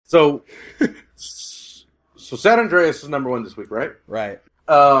So San Andreas is number one this week, right? Right.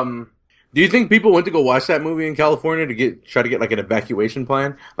 Do you think people went to go watch that movie in California to try to get like an evacuation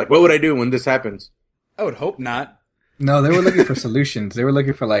plan? Like, what would I do when this happens? I would hope not. No, they were looking for solutions. They were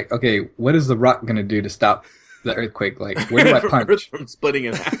looking for like, okay, what is The Rock going to do to stop the earthquake? Like, where do I punch? From splitting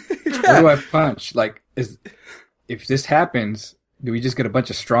in half. Where do I punch? Like, if this happens, do we just get a bunch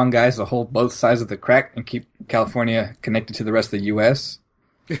of strong guys to hold both sides of the crack and keep California connected to the rest of the U.S.?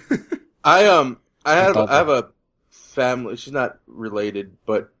 I have a family. She's not related,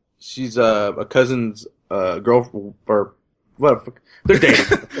 but she's a cousin's girl or what? They're dating.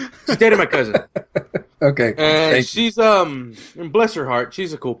 She's dating my cousin. Okay. And she's and bless her heart,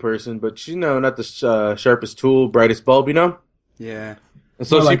 she's a cool person, but she's not the sharpest tool, brightest bulb, you know. Yeah. And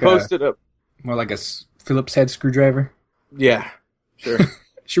so she posted up more like a Phillips head screwdriver. Yeah, sure.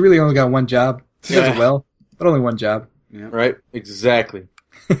 She really only got one job. She does it well, but only one job. Yeah. Right? Exactly.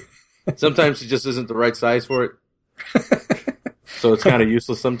 Sometimes she just isn't the right size for it. So it's kind of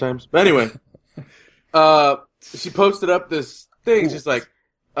useless sometimes. But anyway, she posted up this thing. She's like,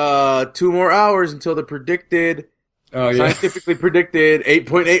 2 more hours until the scientifically predicted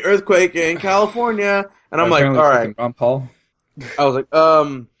 8.8 earthquake in California. And I'm like, all right. Ron Paul. I was like,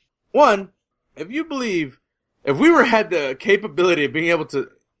 one, if you believe, if we had the capability of being able to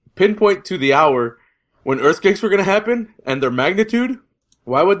pinpoint to the hour when earthquakes were going to happen and their magnitude,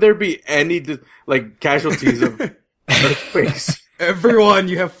 why would there be any casualties of earthquakes? Everyone,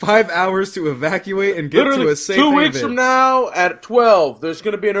 you have 5 hours to evacuate and get to a safe haven. 2 weeks from now at 12, there's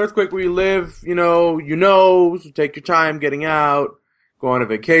going to be an earthquake where you live. So take your time getting out, go on a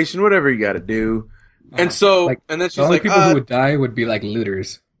vacation, whatever you got to do. And then she's the only like, people who would die would be like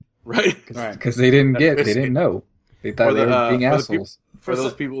looters, right? Because they didn't know. They thought they were being assholes. For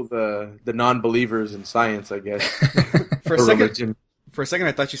those people, the non-believers in science, I guess. For a second,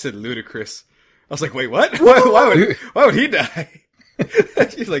 I thought you said ludicrous. I was like, wait, what? Why would he die?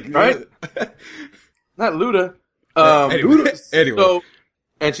 She's like, right? Not Luda. Anyway. So,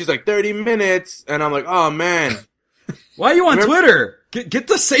 and she's like 30 minutes, and I'm like, oh man. Why are you on Twitter? Get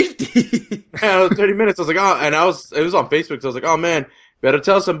the safety. Yeah, 30 minutes. I was like, oh, and it was on Facebook, so I was like, oh man, better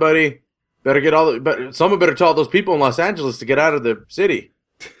tell somebody. Someone better tell those people in Los Angeles to get out of the city.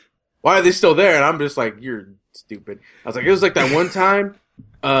 Why are they still there? And I'm just like, you're stupid. I was like, it was like that one time,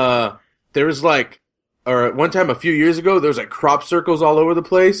 there was one time a few years ago, there was like crop circles all over the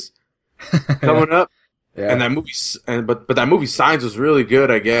place coming up. Yeah. And that movie, but that movie Signs was really good,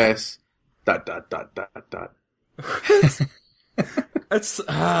 I guess. ... That's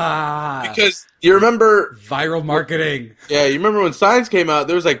because you remember viral marketing. Yeah, you remember when Signs came out?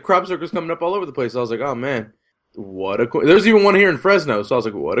 There was like crop circles coming up all over the place. I was like, oh man, there's even one here in Fresno. So I was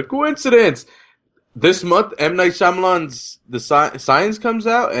like, what a coincidence! This month, M. Night Shyamalan's Signs comes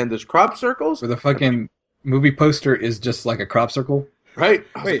out, and there's crop circles. Where the fucking movie poster is just like a crop circle. Right?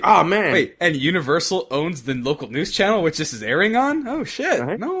 Wait, like, oh man. Wait, and Universal owns the local news channel, which this is airing on? Oh shit!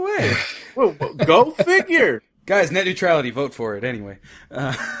 Right? No way. Well, go figure. Guys, net neutrality, vote for it anyway.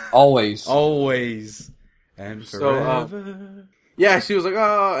 Always. And forever. Yeah, she was like,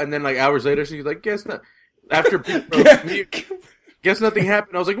 oh, and then like hours later, she was like, guess not. After guess nothing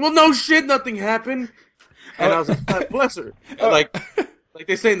happened. I was like, well, no shit, nothing happened. And I was like, bless her. Like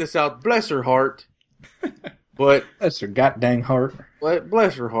they say in the South, bless her heart. But bless her goddamn heart.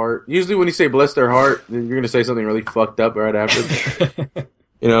 Bless her heart. Usually when you say bless their heart, then you're going to say something really fucked up right after.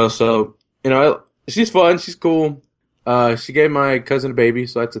 She's fun. She's cool. She gave my cousin a baby,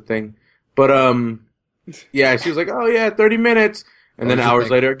 so that's a thing. But, yeah, she was like, oh yeah, 30 minutes. And then hours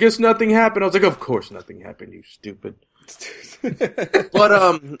later, guess nothing happened. I was like, of course nothing happened, you stupid.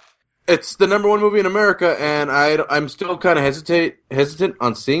 But, it's the number one movie in America, and I'm still kind of hesitant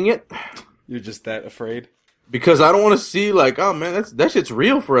on seeing it. You're just that afraid? Because I don't want to see, like, oh man, that shit's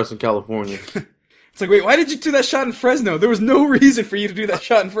real for us in California. It's like, wait, why did you do that shot in Fresno? There was no reason for you to do that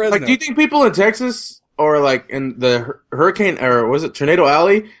shot in Fresno. Like, do you think people in Texas or like in the hurricane or was it Tornado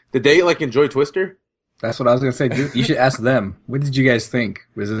Alley, did they like enjoy Twister? That's what I was gonna say. Dude, you should ask them. What did you guys think?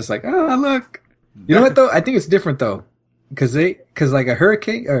 Was it just like, oh look? You know what though? I think it's different though, because like a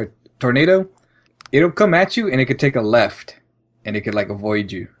hurricane or a tornado, it'll come at you and it could take a left. And it could like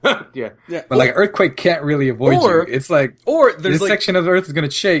avoid you. Yeah. But like an earthquake can't really avoid you. It's like, there's this section of the earth is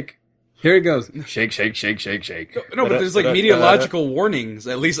gonna shake. Here it goes. Shake, shake, shake, shake, shake. No, but there's like meteorological warnings.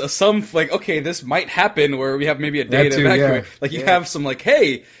 At least some like, okay, this might happen where we have maybe a day to evacuate. Yeah. Like you have some like,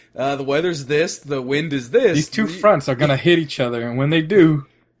 hey, the weather's this, the wind is this. These two fronts are gonna hit each other, and when they do,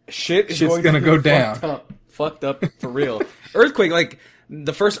 shit's gonna go down. Fucked up for real. Earthquake, like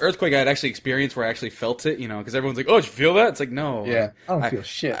the first earthquake I had actually experienced where I actually felt it, because everyone's like, "Oh, did you feel that?" It's like, no. Yeah, I don't feel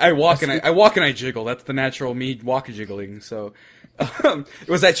shit. I walk and I jiggle. That's the natural me walking jiggling. So, it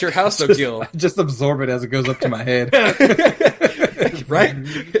was at your house, though, Gil. Just absorb it as it goes up to my head. Right?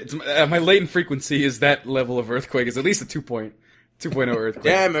 My latent frequency is that level of earthquake. Is at least a 2.0 earthquake.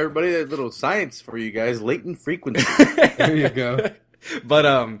 Damn, everybody, that little science for you guys. Latent frequency. There you go. But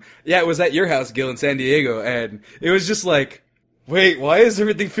it was at your house, Gil, in San Diego, and it was just like, wait, why does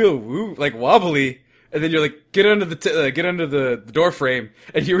everything feel wobbly? And then you're like, get under the door frame,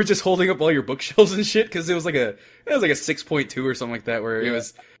 and you were just holding up all your bookshelves and shit because it was like a 6.2 or something like that, where it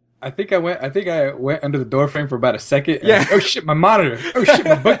was. I think I went under the door frame for about a second. Yeah. Oh shit, my monitor. Oh shit,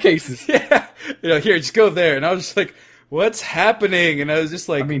 my bookcases. Yeah. Here, just go there. And I was just like, what's happening? And I was just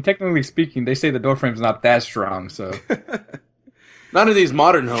like, I mean, technically speaking, they say the door frame's not that strong, so. None of these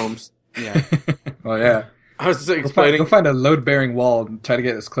modern homes. Yeah. Oh yeah. I was just explaining. Go find a load-bearing wall and try to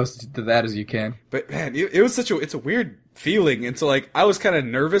get as close to that as you can. But man, it was it's a weird feeling. And so like, I was kind of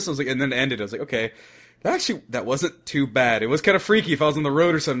nervous. I was like, and then it ended. I was like, okay, that wasn't too bad. It was kind of freaky. If I was on the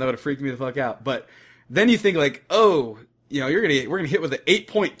road or something, that would have freaked me the fuck out. But then you think like, oh, we're gonna hit with an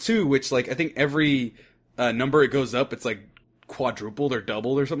 8.2, which like, I think every number it goes up, it's like quadrupled or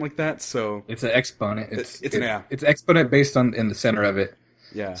doubled or something like that. So it's an exponent. It's exponent based in the center of it.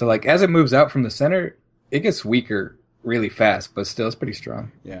 Yeah. So like as it moves out from the center, it gets weaker really fast, but still it's pretty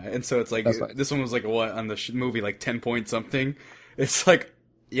strong. Yeah, and so it's like this one was like what on the movie like 10 point something. It's like,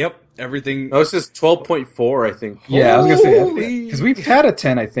 yep, everything. No, it's just 12.4, I think. Yeah, I was gonna say because we've had a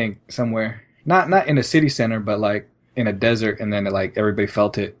 10, I think, somewhere. Not in a city center, but like in a desert, and then like everybody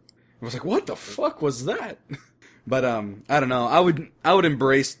felt it. I was like, what the fuck was that? But I don't know. I would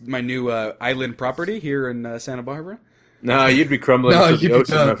embrace my new island property here in Santa Barbara. No, you'd be crumbling to the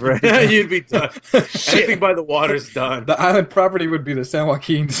ocean, my friend. You'd be done. Anything by the water's done. The island property would be the San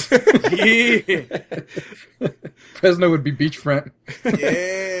Joaquins. Yeah. Fresno would be beachfront.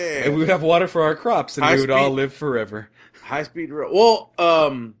 Yeah. And we would have water for our crops, and we would all live forever. High-speed rail. Well,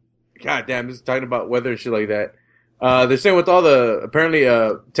 god damn, this is talking about weather and shit like that. They're saying with all apparently,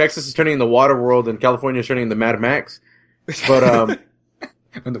 Texas is turning into Water World and California is turning into Mad Max. But,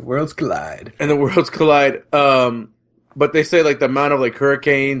 when the worlds collide. But they say like the amount of like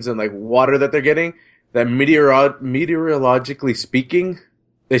hurricanes and like water that they're getting, that meteorologically speaking,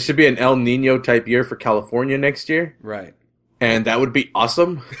 there should be an El Nino type year for California next year. Right. And that would be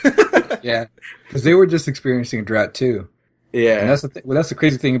awesome. Yeah. Because they were just experiencing a drought too. Yeah. And that's that's the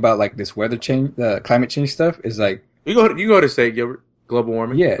crazy thing about like this weather change, climate change stuff is like. You go ahead and say it, Gilbert. Global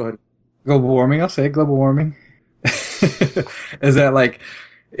warming. Yeah. Go ahead. Global warming. I'll say it, global warming. Is that like,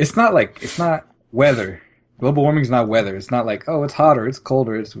 it's not weather. Global warming is not weather. It's not like, oh, it's hotter, it's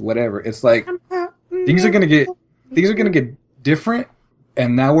colder, it's whatever. It's like things are gonna get different,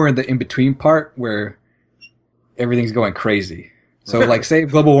 and now we're in the in between part where everything's going crazy. So, like, say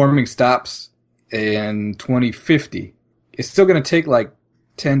global warming stops in 2050, it's still gonna take like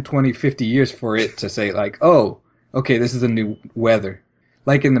 10, 20, 50 years for it to say like, oh, okay, this is a new weather.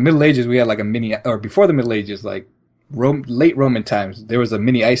 Like in the Middle Ages, we had like or before the Middle Ages, like late Roman times, there was a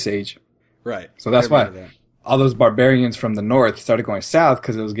mini ice age. Right. So that's why. All those barbarians from the north started going south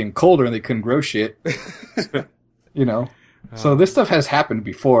because it was getting colder and they couldn't grow shit. So this stuff has happened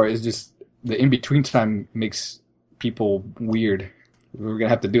before. It's just the in-between time makes people weird. We're going to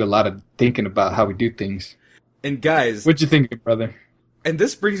have to do a lot of thinking about how we do things. And guys... What you think, brother? And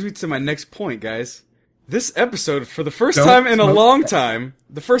this brings me to my next point, guys. This episode, for the first time in a long time,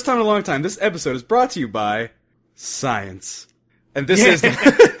 this episode is brought to you by science. And this is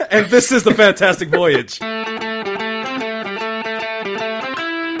the Fantastic Voyage.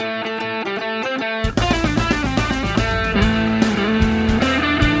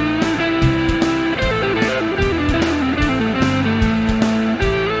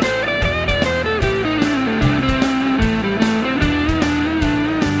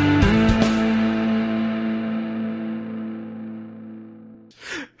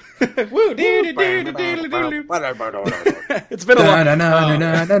 Woo! It's been a long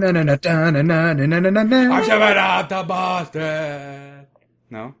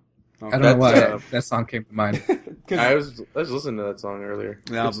No? I don't know why that song came to mind. I was listening to that song earlier.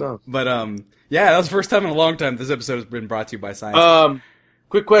 No, but that was the first time in a long time this episode has been brought to you by science.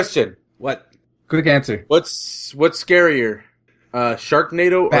 Quick question. What? Quick answer. What's scarier?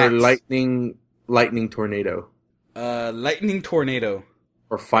 Sharknado Bats. or lightning tornado? Lightning tornado.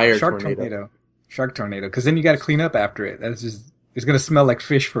 Or fire tornado. Shark tornado. Because then you got to clean up after it. It's going to smell like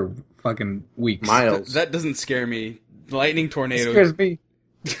fish for fucking weeks. Miles. That doesn't scare me. Lightning tornado. It scares me.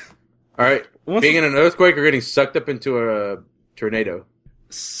 All right. Being in an earthquake or getting sucked up into a tornado?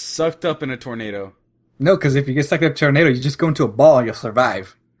 sucked up in a tornado. No, because if you get sucked up in a tornado, you just go into a ball and you'll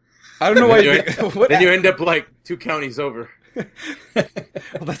survive. I don't know why then you end up like 2 counties over. Well,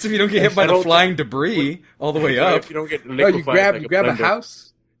 that's if you don't get hit by the flying debris all the way up. If you don't get No, liquefied, you grab a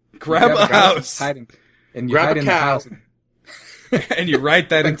house. Grab a house. And you Grab hide a in cow. the house. And you write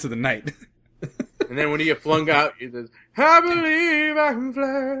that into the night. And then when you get flung out, you just, I believe I can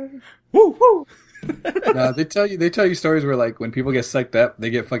fly. Woo, woo. No, they tell you stories where like when people get sucked up, they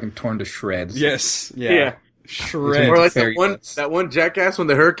get fucking torn to shreds. Yes. Yeah. Yeah. Shreds. Or like Fairy dust. that one jackass when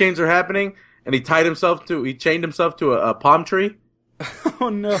the hurricanes are happening, and he chained himself to a palm tree. Oh,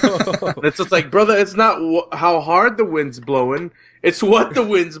 no. And it's just like, brother, it's not how hard the wind's blowing, it's what the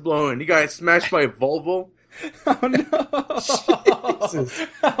wind's blowing. You got smashed by a Volvo. Oh, no. Jesus.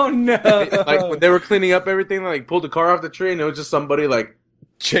 Oh, no. Like when they were cleaning up everything, like pulled the car off the tree, and it was just somebody like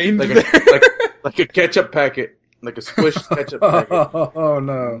Chained like there. like a ketchup packet, like a squished ketchup packet. Oh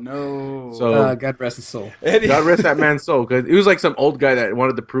no. No. So God rest his soul. Eddie. God rest that man's soul, because he was like some old guy that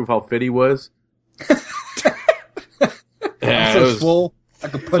wanted to prove how fit he was. I'm so swole, I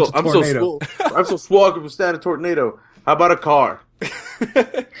could punch a tornado. I'm so swole I could withstand a tornado. How about a car?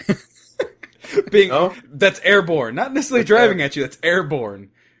 That's airborne. Not necessarily driving at you, that's airborne.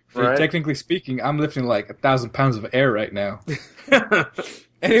 Right? Technically speaking, I'm lifting like 1,000 pounds of air right now.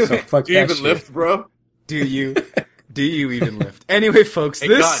 Anyway, So fuck Do you that even shit. lift, bro? do you even lift? Anyway, folks, Hey,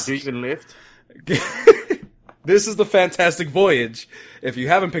 this God, do you even lift? this is the Fantastic Voyage. If you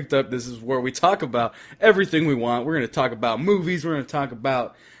haven't picked up, this is where we talk about everything we want. We're going to talk about movies. We're going to talk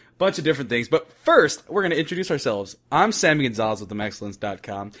about a bunch of different things. But first, we're going to introduce ourselves. I'm Sammy Gonzalez with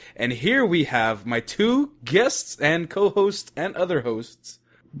themexcellence.com. And here we have my 2 guests and co-hosts and other hosts.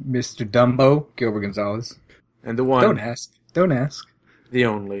 Mr. Dumbo, Gilbert Gonzalez. And the one, Don't ask. Don't ask. the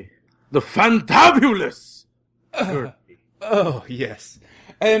only, the fantabulous. Oh, yes.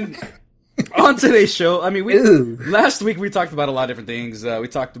 And on today's show, I mean, Ew. last week we talked about a lot of different things. We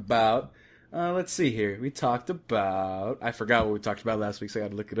talked about, let's see here. We talked about, I forgot what we talked about last week, so I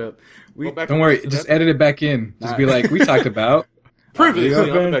got to look it up. Go back Don't and worry. listen to Just that. edit it back in. Just be like, we talked about Previously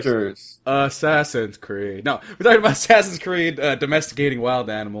the on the Avengers. Assassin's Creed. No, we're talking about Assassin's Creed, domesticating wild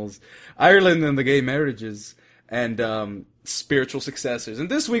animals, Ireland and the gay marriages, and spiritual successors. And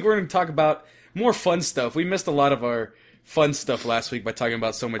this week we're going to talk about more fun stuff. We missed a lot of our fun stuff last week by talking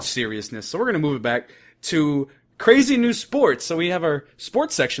about so much seriousness. So we're going to move it back to crazy new sports. So we have our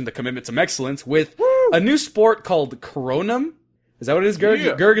sports section, the Commitment to Excellence, with a new sport called Kronum. Is that what it is, Gergie?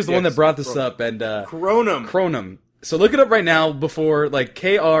 Yeah. Gerg is the one Yes, that brought this Kronum. up. And Kronum. Kronum. So look it up right now before, like,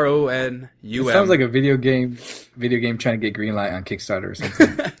 Kronum. It sounds like a video game trying to get green light on Kickstarter or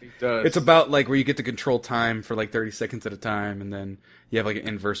something. It does. It's about, like, where you get to control time for, like, 30 seconds at a time, and then you have, like, an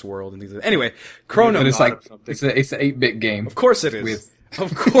inverse world and things like that. Anyway, But Kronum. it's like something. it's an 8-bit game Of course it is.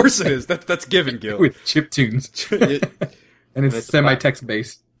 Of course it is. That's given, Gil. with chiptunes, and it's it's a semi-text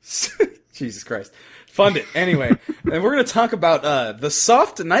based. Jesus Christ. Fund it. Anyway, and we're going to talk about the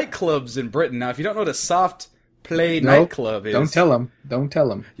soft nightclubs in Britain. Now, if you don't know what a soft play nightclub is, Don't tell them. Don't tell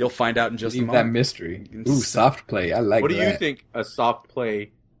them. you'll find out in just a Leave that moment. mystery. Ooh, soft play. I like What do that. you think a soft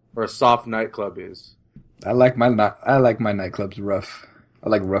play or a soft nightclub is? I like my nightclubs rough. I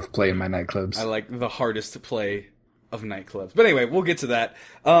like rough play in my nightclubs. I like the hardest to play of nightclubs. But anyway, we'll get to that.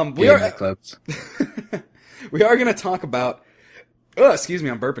 Gay nightclubs. We are going to talk about... Oh, excuse me,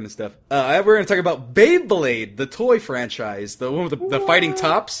 I'm burping and stuff. We're going to talk about Beyblade, the toy franchise. The one with the fighting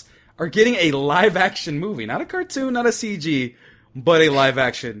tops are getting a live-action movie. Not a cartoon, not a CG, but a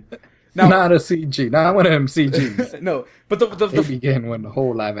live-action. Now, Not a CG. Not one of them CGs. no, but the They began with the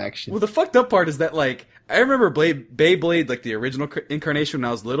whole live action. well, the fucked up part is that, like, I remember Beyblade, like, the original incarnation when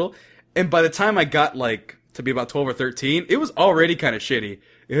I was little, and by the time I got, like, to be about 12 or 13, it was already kind of shitty.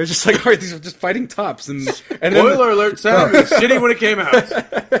 It was just like, all right, these are just fighting tops, and then... Spoiler alert, Sam, it was shitty when it came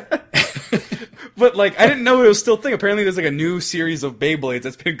out. But, like, I didn't know it was still a thing. Apparently there's, like, a new series of Beyblades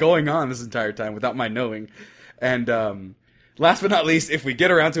that's been going on this entire time without my knowing. And, last but not least, if we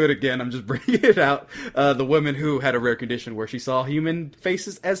get around to it again, I'm just bringing it out, the woman who had a rare condition where she saw human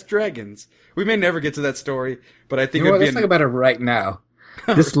faces as dragons. We may never get to that story, but I think You know what? it'd be Let's talk about it right now.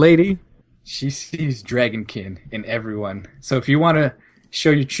 This lady, she sees Dragonkin in everyone. So if you want to show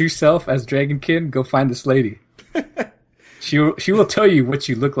your true self as Dragonkin, go find this lady. She will tell you what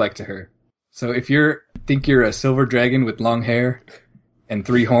you look like to her. So if think you're a silver dragon with long hair and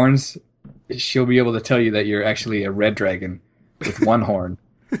 3 horns, she'll be able to tell you that you're actually a red dragon with 1 horn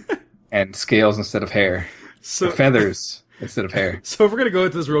and scales instead of hair, So, feathers instead of hair. so if we're gonna go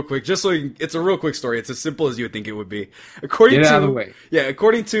into this real quick, just so it's a real quick story. It's as simple as you would think it would be. According Get to out of the way. Yeah,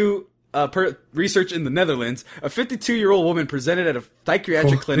 according to per research in the Netherlands, a 52-year-old woman presented at a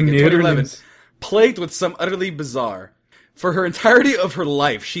psychiatric clinic in 2011, plagued with some utterly bizarre. For her entirety of her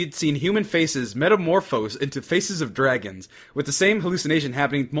life, she had seen human faces metamorphose into faces of dragons, with the same hallucination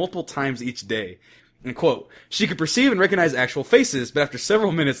happening multiple times each day. And quote, she could perceive and recognize actual faces, but after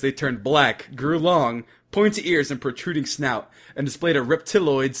several minutes they turned black, grew long, pointy ears and protruding snout, and displayed a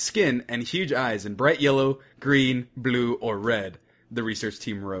reptiloid skin and huge eyes in bright yellow, green, blue, or red, the research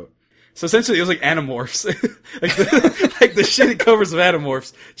team wrote. So essentially it was like Animorphs. like the shitty covers of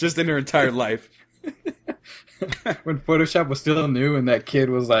Animorphs, just in her entire life. When Photoshop was still new and that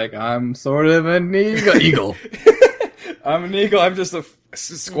kid was like, I'm sort of an eagle. I'm an eagle, I'm just a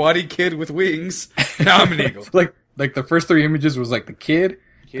squatty kid with wings. Now I'm an eagle. like the first 3 images was like the kid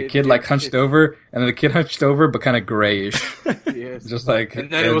like hunched over, and then the kid hunched over but kind of grayish. Yes. Just like, and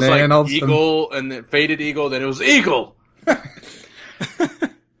then it was like eagle, and then faded eagle, then it was eagle.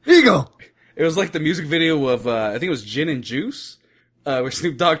 Eagle! It was like the music video of, I think it was Gin and Juice, where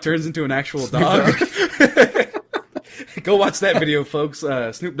Snoop Dogg turns into an actual dog. Go watch that video, folks.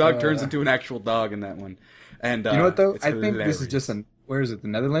 Snoop Dogg turns into an actual dog in that one. And you know what, though? I hilarious. think this is just where is it, the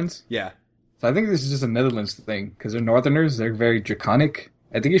Netherlands? Yeah. So I think this is just a Netherlands thing, because they're Northerners, they're very draconic.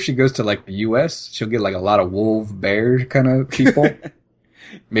 I think if she goes to, like, the U.S., she'll get, like, a lot of wolf, bear kind of people.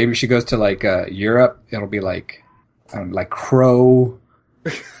 Maybe she goes to, like, Europe, it'll be, like, I don't know, like, crow,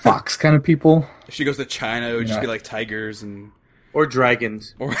 fox kind of people. If she goes to China, it would just be, like, tigers and... Or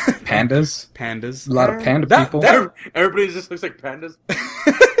dragons. Or pandas. Pandas. A lot of panda people. Everybody just looks like pandas.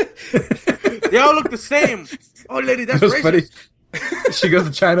 They all look the same. Oh, lady, that's racist. Funny. She goes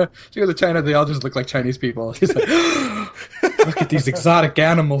to China, they all just look like Chinese people. She's like, look at these exotic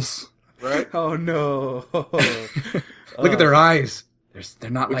animals. Right? Oh, no. Look at their eyes. They're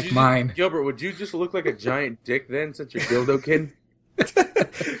not like mine. Gilbert, would you just look like a giant dick then, since you're dildo kid?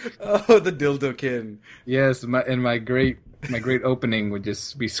 Oh, the dildo kid. Yes, my great opening would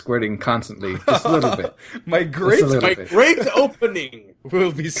just be squirting constantly, just a little bit. My great opening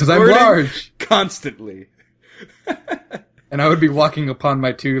will be because I'm large constantly. And I would be walking upon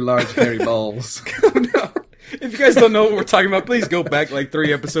my 2 large hairy balls. Oh, no. If you guys don't know what we're talking about, please go back like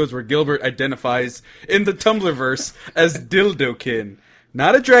 3 episodes where Gilbert identifies in the Tumblrverse as Dildokin.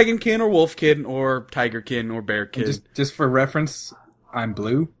 Not a Dragonkin or Wolfkin or Tigerkin or Bearkin. Just for reference, I'm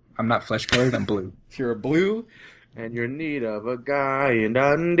blue. I'm not flesh colored, I'm blue. You're a blue? And you're in need of a guy and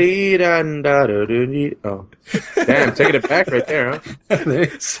oh. Damn, taking it back right there, huh? I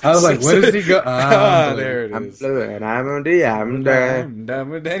was like, where does he go? There it is. I'm blue and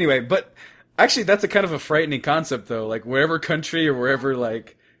I'm Anyway, but actually that's a kind of a frightening concept though. Like wherever country or wherever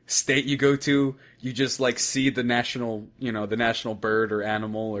like state you go to, you just like see the national, the national bird or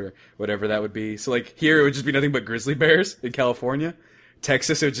animal or whatever that would be. So like here it would just be nothing but grizzly bears in California.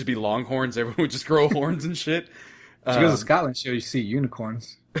 Texas it would just be longhorns. Everyone would just grow horns and shit. She goes to Scotland, you see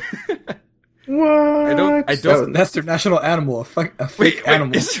unicorns. What? I don't. That's their national animal. A fake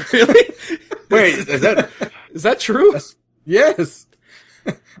animal. Is it really? Wait, is that true? Yes.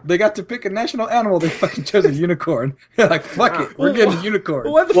 They got to pick a national animal. They fucking chose a unicorn. They're like, fuck it, we're getting a unicorn.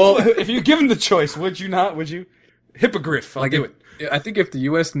 If you given the choice, would you not? Would you? Hippogriff. I'll do it. I think if the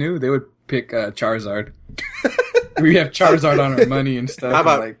U.S. knew, they would pick Charizard. We have Charizard on our money and stuff. How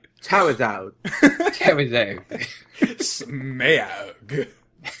about Charizard? Charizard. Smaug.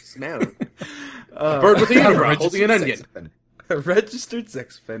 Smaug. Bird with a unibrow holding an onion. A registered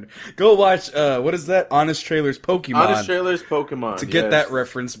sex offender. Go watch, what is that? Honest Trailers Pokemon. Honest Trailers Pokemon. To get that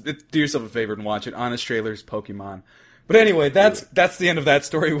reference, do yourself a favor and watch it. Honest Trailers Pokemon. But anyway, that's the end of that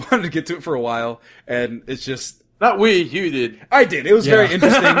story. We wanted to get to it for a while, and it's just... Not we, you did. I did. It was very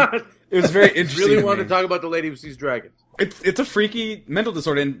interesting. It was very interesting. Really wanted to talk about the lady who sees dragons. It's a freaky mental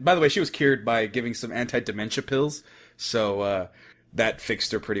disorder, and by the way, she was cured by giving some anti-dementia pills, so that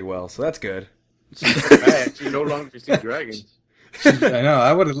fixed her pretty well. So that's good. She no longer sees dragons. I know.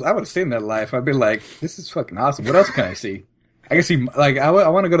 I would have seen that life. I'd be like, this is fucking awesome. What else can I see? I can see like I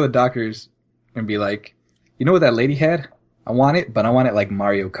want to go to the doctors and be like, you know what that lady had? I want it, but I want it like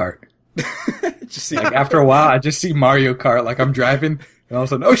Mario Kart. Like after a while, I just see Mario Kart. Like I'm driving, and all of a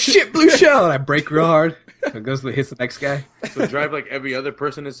sudden, oh shit, blue shell! And I brake real hard. So it goes to hits the next guy. So drive like every other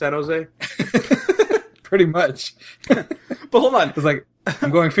person in San Jose? Pretty much. But hold on. It's like, I'm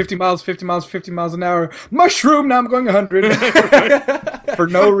going 50 miles an hour. Mushroom, now I'm going 100. For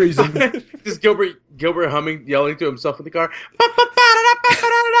no reason. Just Gilbert humming, yelling to himself in the car.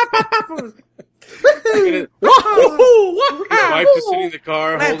 His wife just sitting in the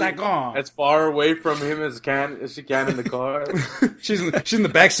car, as far away from him as she can in the car. she's in the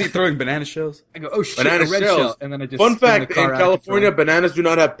backseat throwing banana shells. I go, oh shit, Banana a red shells. shell, and then I just Fun spin fact: the car in out of California, control. bananas do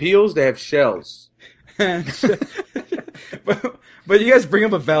not have peels; they have shells. But you guys bring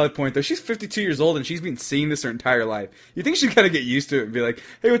up a valid point, though. She's 52 years old, and she's been seeing this her entire life. You think she'd kind of get used to it and be like,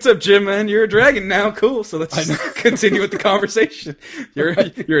 hey, what's up, Jim, man? You're a dragon now. Cool. So let's just continue with the conversation. You're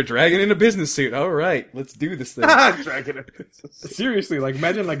a dragon in a business suit. All right. Let's do this thing. Dragon in a business suit. Seriously, like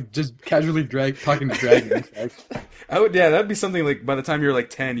imagine like just casually talking to dragons. Like, That'd be something like by the time you're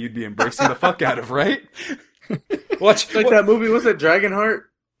like 10, you'd be embracing the fuck out of, right? Watch. That movie, what's that, Dragonheart?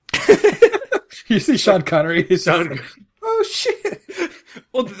 you see Sean Connery. Sean- Oh shit!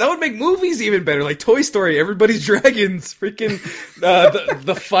 Well, that would make movies even better. Like Toy Story, everybody's dragons. Freaking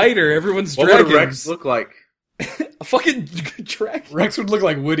the fighter, everyone's What dragons. would Rex look like? A fucking dragon. Rex would look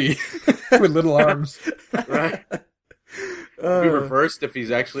like Woody with little arms. Right? Be reversed if he's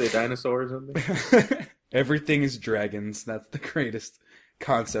actually a dinosaur or something. Everything is dragons. That's the greatest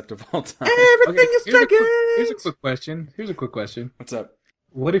concept of all time. Everything is dragons. Here's a quick question. What's up?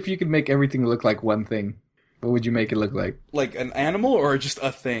 What if you could make everything look like one thing? What would you make it look like? Like an animal or just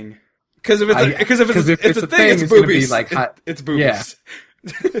a thing? Because if it's a thing, it's gonna be boobies. like hot. It's boobies.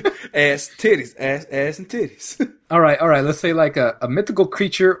 Yeah. Ass, titties, ass, and titties. All right. Let's say like a mythical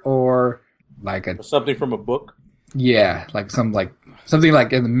creature or like a Something from a book. like something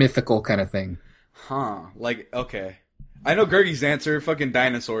like a mythical kind of thing. Huh. Like, okay. I know Gergie's answer, fucking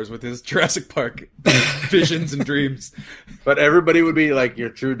dinosaurs with his Jurassic Park visions and dreams. But everybody would be like your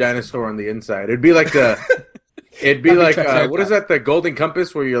true dinosaur on the inside. It'd be like what is that? The Golden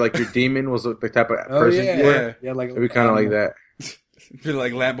Compass, where you're like your demon was the type of person you were. Yeah, like It'd be kind of like that. Be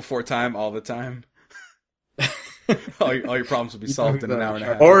like Land Before Time all the time. all your problems would be solved in an hour and a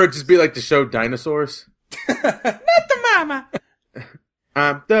half. Or it'd just be like the show Dinosaurs. Not the mama.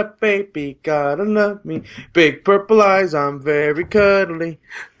 I'm the baby, gotta love me. Big purple eyes, I'm very cuddly.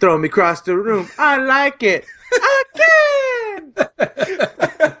 Throw me across the room, I like it. I can.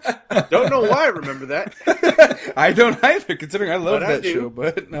 Don't know why I remember that. I don't either, considering I love But I that do. show.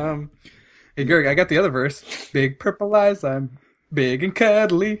 But Hey, Greg, I got the other verse. Big purple eyes, I'm big and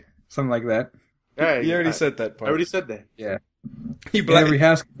cuddly. Something like that. Yeah, you already said that I part. already said that. Yeah. You Every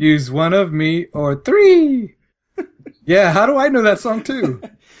house could use one of me or three. Yeah, how do I know that song too?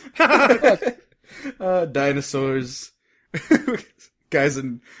 Dinosaurs. Guys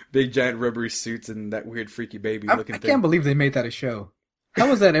in big giant rubbery suits and that weird freaky baby looking I thing. can't believe they made that a show. How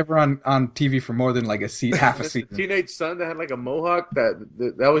was that ever on TV for more than like half a season? Teenage son that had like a mohawk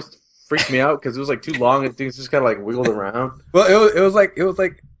that always freaked me out because it was like too long and things just kind of like wiggled around. Well, it was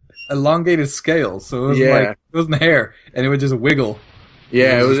like elongated scales, so it was like it wasn't hair, and it would just wiggle.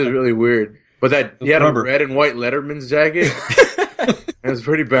 Yeah, it was just really weird. But he had rubber. a red and white Letterman's jacket. It was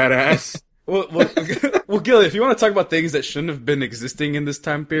pretty badass. Well, Gilly, if you want to talk about things that shouldn't have been existing in this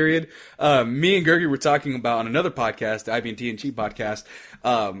time period, me and Gergie were talking about on another podcast, the IB&T and Cheap podcast.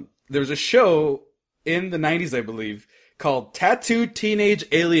 There was a show in the 90s, I believe, called Tattooed Teenage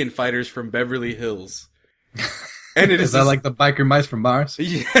Alien Fighters from Beverly Hills. And it Is that like the biker mice from Mars?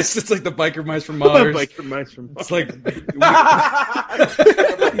 Yes, it's like the biker mice from Mars. Biker mice from It's Mars. like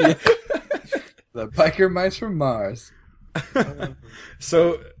The biker mice from Mars.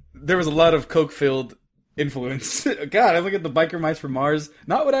 so. There was a lot of coke-filled influence. God, I look at the biker mice from Mars.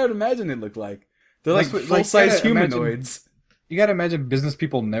 Not what I would imagine it looked like. They're like full-size humanoids. You gotta imagine business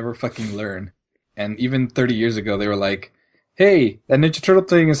people never fucking learn. And even 30 years ago, they were like, hey, that Ninja Turtle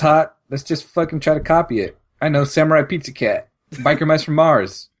thing is hot. Let's just fucking try to copy it. I know, Samurai Pizza Cat, Biker Mice from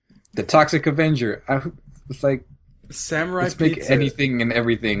Mars, The Toxic Avenger. It's like, Samurai let's make Pizza. anything and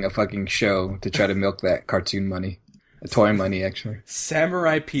everything a fucking show to try to milk that cartoon money. Toy money, actually.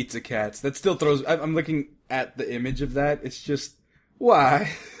 Samurai Pizza Cats. That still throws... I'm looking at the image of that. It's just...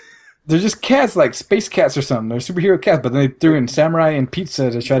 Why? They're just cats, like space cats or something. They're superhero cats, but then they threw in samurai and pizza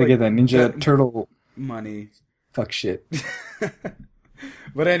to try to get that Ninja Turtle... Money. Fuck shit.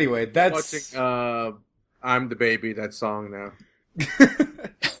 But anyway, that's... Watching I'm the Baby, that song now.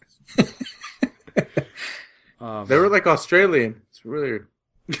 They were like Australian. It's weird.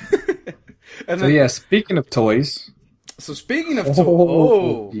 And So then, yeah, speaking of toys... So speaking of...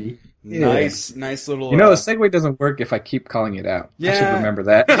 yeah. Nice little... You know, a segue doesn't work if I keep calling it out. I should Yeah. remember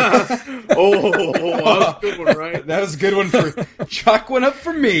that. That was a good one, right? That was a good one for... Chalk one up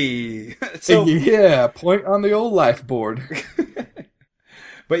for me. So, yeah, point on the old life board.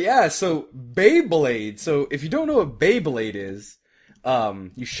 but yeah, so Beyblade. So if you don't know what Beyblade is,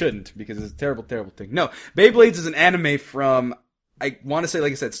 you shouldn't, because it's a terrible, terrible thing. No, Beyblades is an anime from I want to say,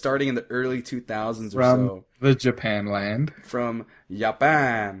 like I said, starting in the early 2000s or From so. the Japan land. From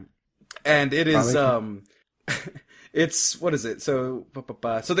Japan. And it is, it's, what is it? So,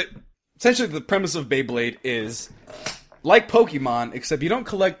 essentially the premise of Beyblade is like Pokemon, except you don't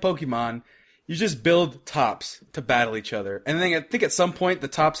collect Pokemon, you just build tops to battle each other. And then I think at some point the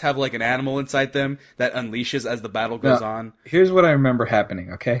tops have like an animal inside them that unleashes as the battle goes on. Here's what I remember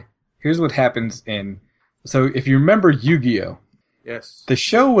happening, okay? Here's what happens so if you remember Yu-Gi-Oh! Yes. The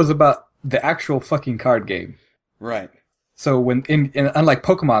show was about the actual fucking card game. Right. So when, unlike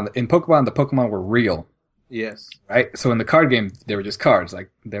Pokemon, in Pokemon, the Pokemon were real. Yes. Right? So in the card game, they were just cards.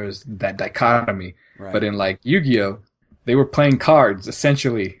 Like, there was that dichotomy. Right. But in, like, Yu-Gi-Oh!, they were playing cards,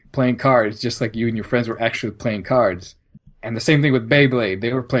 essentially playing cards, just like you and your friends were actually playing cards. And the same thing with Beyblade.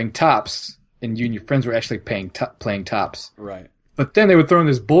 They were playing tops, and you and your friends were actually playing tops. Right. But then they would throw in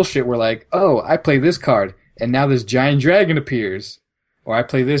this bullshit where, like, oh, I play this card, and now this giant dragon appears. Or I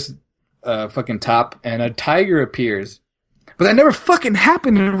play this fucking top, and a tiger appears. But that never fucking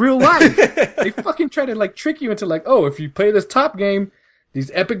happened in real life. They fucking try to, like, trick you into, like, oh, if you play this top game, these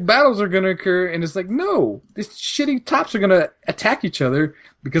epic battles are going to occur. And it's like, no, these shitty tops are going to attack each other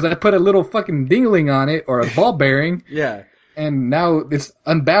because I put a little fucking dingling on it or a ball bearing. Yeah. And now it's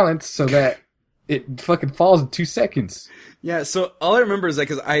unbalanced so that it fucking falls in 2 seconds. Yeah, so all I remember is that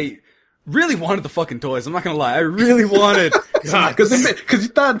because I really wanted the fucking toys. I'm not going to lie. I really wanted... Because you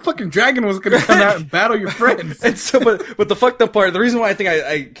thought fucking dragon was going to come out and battle your friends. And so, but the fucked up part, the reason why I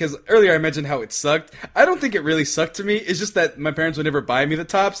think because earlier I mentioned how it sucked. I don't think it really sucked to me. It's just that my parents would never buy me the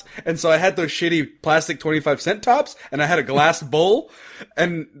tops. And so I had those shitty plastic 25-cent tops and I had a glass bowl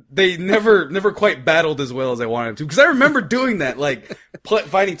and they never quite battled as well as I wanted them to. Because I remember doing that, like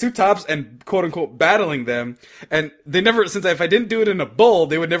finding two tops and quote unquote battling them. And they never, if I didn't do it in a bowl,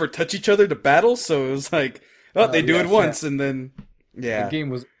 they would never touch each other to battle. So it was like, they do it once, and then that game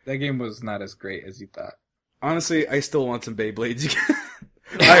was not as great as you thought. Honestly, I still want some Beyblades.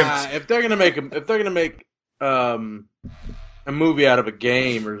 If they're gonna make a movie out of a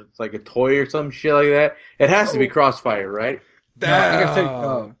game or it's like a toy or some shit like that, it has to be Crossfire, right? No, I gotta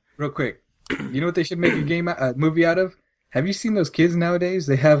tell you, real quick. You know what they should make a movie out of? Have you seen those kids nowadays?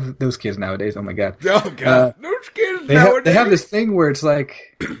 They have those kids nowadays. Oh my god! Oh god! Those kids nowadays. They have this thing where it's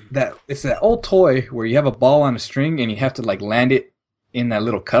like that. It's that old toy where you have a ball on a string and you have to like land it in that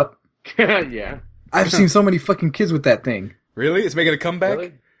little cup. Yeah. I've seen so many fucking kids with that thing. Really? It's making a comeback?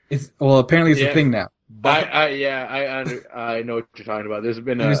 Really? Apparently it's a thing now. I know what you're talking about. There's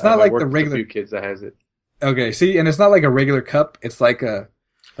been it's not like the regular a few kids that has it. Okay, see, and it's not like a regular cup. It's like a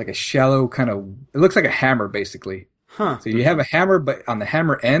shallow kind of. It looks like a hammer, basically. Huh. So you have a hammer, but on the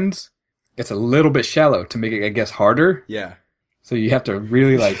hammer ends, it's a little bit shallow to make it, I guess, harder. Yeah. So you have to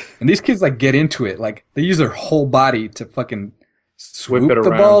really and these kids get into it. Like they use their whole body to fucking swoop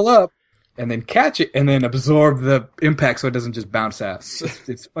the ball up and then catch it and then absorb the impact so it doesn't just bounce out.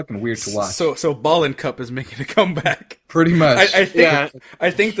 It's fucking weird to watch. So Ball and Cup is making a comeback. Pretty much. I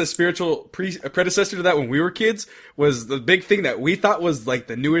think the spiritual predecessor to that when we were kids was the big thing that we thought was like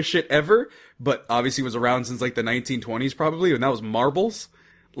the newest shit ever, but obviously was around since like the 1920s probably, and that was marbles.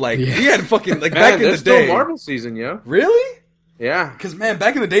 Like we had fucking back in the day. Still marble season, yeah. Really? Yeah. Because man,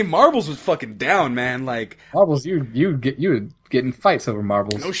 back in the day, marbles was fucking down, man. Like marbles, you would get in fights over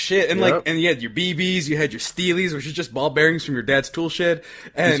marbles. No shit, and and you had your BBs, you had your Steelies, which is just ball bearings from your dad's tool shed.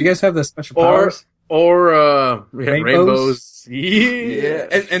 And did you guys have the special powers? Or rainbows. Yeah.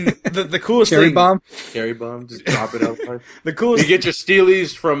 And the coolest Cherry thing, bomb, just drop it out. The coolest. You get your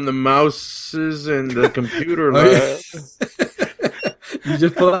Steelies from the mouses and the computer lab. You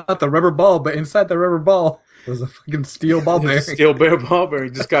just pull out the rubber ball, but inside the rubber ball was a fucking steel ball bearing. Steel ball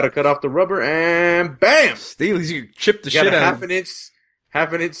bearing. Just got to cut off the rubber and bam! Steelies, you chip the shit out. Half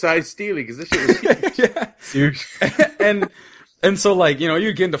an inch size Steely because this shit was huge. Yeah, seriously. And so,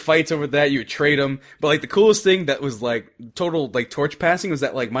 you get into fights over that, you would trade them. But, the coolest thing that was, total, torch passing was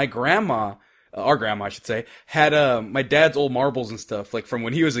that, my grandma, our grandma, I should say, had, my dad's old marbles and stuff, from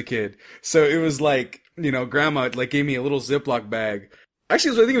when he was a kid. So it was grandma, gave me a little Ziploc bag.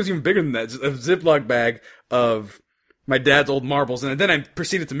 Actually, I think it was even bigger than that. A Ziploc bag of my dad's old marbles. And then I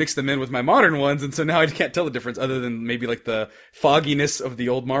proceeded to mix them in with my modern ones. And so now I can't tell the difference other than maybe, the fogginess of the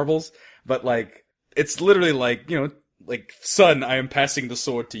old marbles. But, it's literally son, I am passing the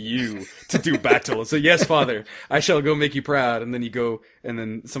sword to you to do battle. So yes, father, I shall go make you proud. And then you go, and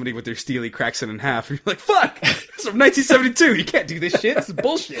then somebody with their Steely cracks it in half. And you're like, fuck! It's from 1972. You can't do this shit. This is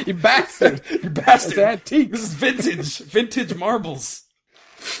bullshit. You bastard. You bastard. It's antique. This is vintage marbles.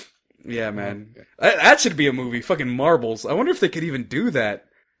 Yeah, man. That should be a movie. Fucking marbles. I wonder if they could even do that.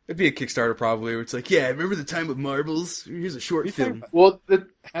 It'd be a Kickstarter probably, where it's like, yeah, remember the time with marbles? Here's a short film. Well, it's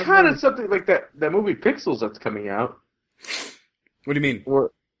kind of something like that movie Pixels that's coming out. What do you mean?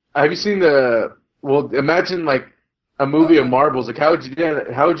 Or, have you seen imagine like a movie of marbles. Like, how would you do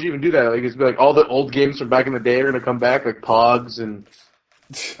that? How would you even do that? Like, it's be like all the old games from back in the day are gonna come back, like Pogs and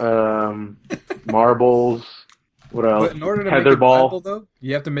marbles. What else? But in order to Heatherball. make it viable, though,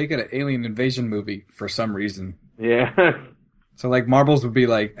 you have to make it an alien invasion movie for some reason. Yeah. So, like, marbles would be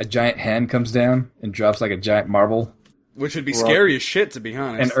like a giant hand comes down and drops like a giant marble. Which would be scary as shit, to be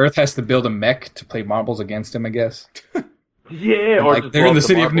honest. And Earth has to build a mech to play marbles against him, I guess. Yeah. And, or like, they're in the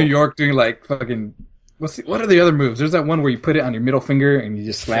city of New York doing like fucking. What are the other moves? There's that one where you put it on your middle finger and you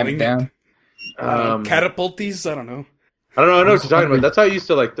just slam it down. Catapulties? I don't know. I know what you're talking about. That's how I used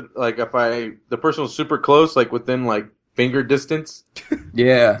to like if the person was super close, like within like finger distance.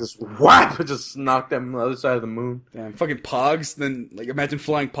 Yeah. Just whap! Just knock them on the other side of the moon. Damn, fucking Pogs. Then, like, imagine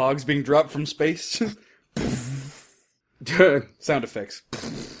flying Pogs being dropped from space. Sound effects.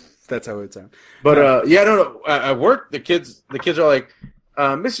 That's how it would sound. But no. At work, the kids are like,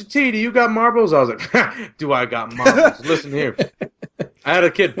 Mr. T, do you got marbles? I was like, do I got marbles? Listen here. I had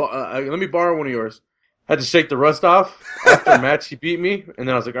a kid. Let me borrow one of yours. I had to shake the rust off after a match. He beat me, and then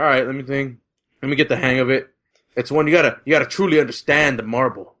I was like, all right, let me think. Let me get the hang of it. It's one you gotta truly understand the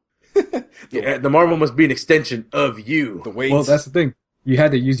marble. Yeah, the marble must be an extension of you. The weight. Well, that's the thing. You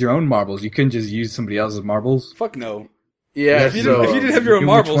had to use your own marbles. You couldn't just use somebody else's marbles. Fuck no. Yeah, if you didn't have your own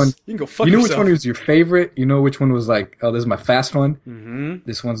marbles, you can go fuck yourself. You knew which one was your favorite. You know which one was like, oh, this is my fast one. Mm-hmm.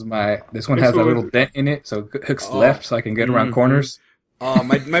 This one has a little dent in it, so it hooks left, so I can get around corners.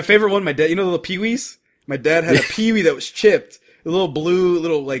 My favorite one, my dad. You know the little peewees? My dad had a peewee that was chipped, a little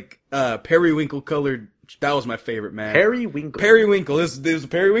blue, like periwinkle colored. That was my favorite, man. Periwinkle. It was a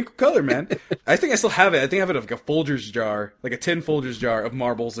periwinkle color, man. I think I still have it. I think I have it like a Folgers jar, like a tin Folgers jar of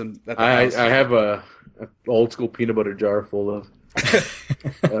marbles. And I have a old school peanut butter jar full of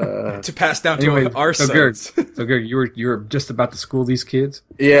to pass down to our sons. So Greg, you were just about to school these kids.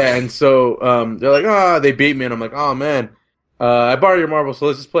 Yeah, and so they're like, they beat me, and I'm like, oh man, I borrowed your marbles, so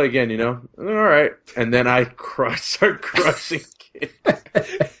let's just play again, you know? And then, all right, and then I start crushing kids.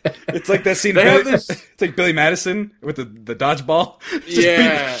 It's like that scene. It's like Billy Madison with the dodgeball. Just beating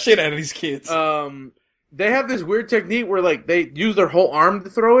the shit out of these kids. They have this weird technique where like they use their whole arm to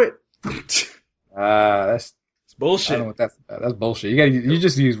throw it. That's bullshit. I don't know what that's about. That's bullshit. You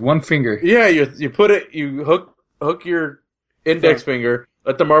just use one finger. Yeah, you put it. You hook your index finger.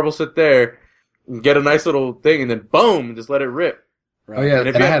 Let the marble sit there. And get a nice little thing, and then boom, just let it rip. Right. Oh yeah, and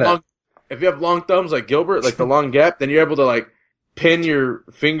if you have long thumbs like Gilbert, like the long gap, then you're able to like pin your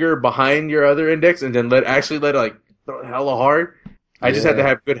finger behind your other index, and then let it like throw hella hard. I just had to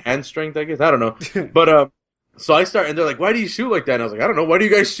have good hand strength, I guess. I don't know, but so I start, and they're like, "Why do you shoot like that?" And I was like, "I don't know. Why do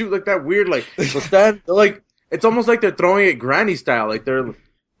you guys shoot like that? Weird, like stand like it's almost like they're throwing it granny style. Like their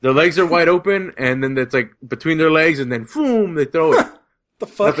legs are wide open, and then it's like between their legs, and then boom, they throw it. The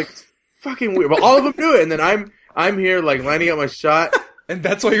fuck? That's like fucking weird. But all of them do it, and then I'm here like lining up my shot. And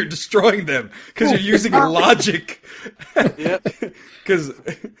that's why you're destroying them, because you're using logic. Yeah. Because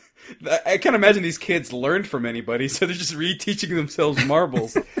I can't imagine these kids learned from anybody, so they're just reteaching themselves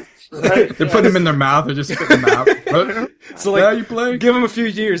marbles. Right? They're putting them in their mouth, they're just spitting them out. So like, you play? Give them a few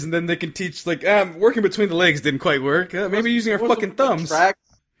years, and then they can teach, like, working between the legs didn't quite work. Maybe using our fucking thumbs.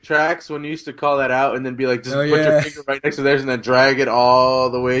 Tracks when you used to call that out and then be like, just put your finger right next to theirs and then drag it all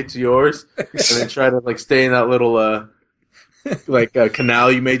the way to yours. And then try to like stay in that little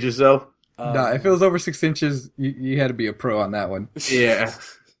canal you made yourself. Nah, if it was over 6 inches, you had to be a pro on that one. Yeah.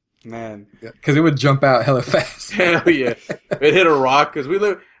 Man. Because it would jump out hella fast. Hell yeah. It hit a rock because we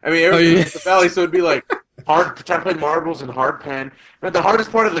live, everything in the valley, so it'd be like trying to play marbles and hard pan. But the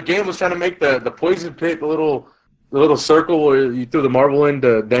hardest part of the game was trying to make the poison pit, the little circle where you threw the marble in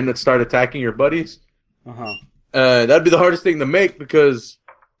to then it start attacking your buddies. Uh-huh. That'd be the hardest thing to make because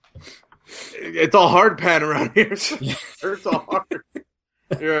it's all hard pan around here. It's all hard.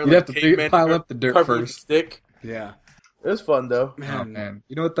 You'd have to pile up the dirt first. Stick. Yeah. It was fun, though. Man.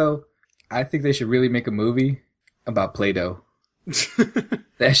 You know what, though? I think they should really make a movie about Play-Doh.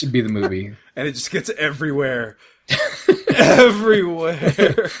 That should be the movie. And it just gets everywhere.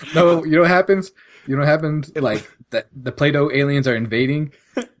 Everywhere. No, you know what happens? Like, the Play-Doh aliens are invading,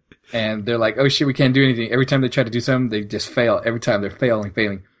 and they're like, oh shit, we can't do anything. Every time they try to do something, they just fail. Every time they're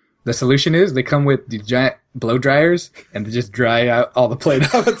failing. The solution is they come with these giant blow dryers, and they just dry out all the Play-Doh.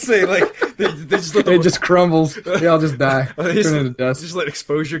 I would say, like, they just let it just crumbles. They all just die. Turn into dust. Just let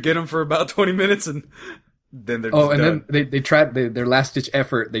exposure get them for about 20 minutes, and then they're just done. Then they try their last-ditch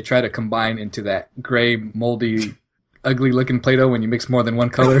effort, they try to combine into that gray, moldy ugly looking Play-Doh when you mix more than one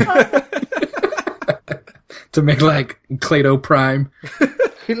color to make like Play-Doh Prime.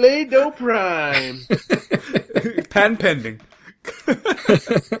 Play-Doh Prime. Patent pending.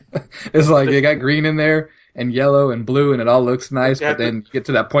 It's like they got green in there and yellow and blue, and it all looks nice. But then you get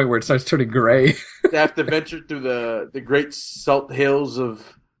to that point where it starts turning gray. They have to venture through the great salt hills of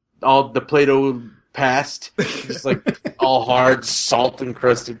all the Play-Doh past, just like all hard salt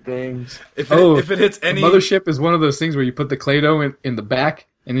encrusted things. If it hits any Mothership is one of those things where you put the Play-Doh in the back,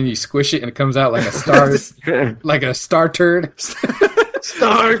 and then you squish it, and it comes out like a star, like a star turd.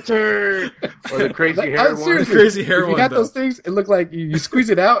 Star turd, or the crazy hair one. The crazy hair if you one. got Though. those things, it look like you squeeze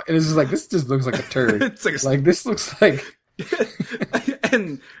it out, and it's just like this. Just looks like a turd. It's like this looks like.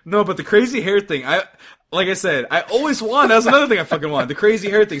 And no, but the crazy hair thing, like I said, I always want. That's another thing I fucking want. The crazy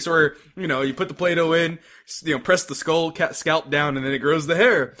hair thing, so where you put the Play-Doh in, press the scalp down, and then it grows the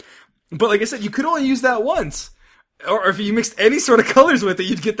hair. But like I said, you could only use that once. Or if you mixed any sort of colors with it,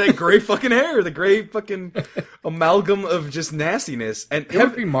 you'd get that gray fucking hair, the gray fucking amalgam of just nastiness. And it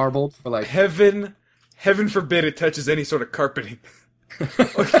would be marbled for like heaven forbid it touches any sort of carpeting.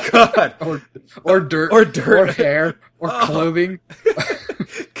 Oh God, or dirt, or hair, or clothing.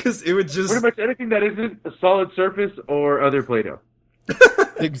 Because it would just pretty much anything that isn't a solid surface or other Play-Doh.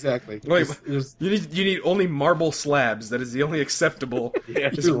 Exactly. Wait, you need only marble slabs. That is the only acceptable. Yeah,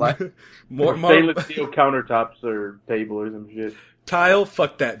 more stainless steel countertops or table or some shit. Tile,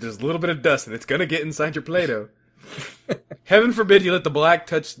 fuck that. There's a little bit of dust, and it's gonna get inside your Play-Doh. Heaven forbid you let the black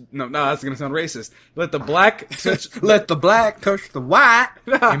touch. No, that's gonna sound racist. Let the black touch. Let the black touch the white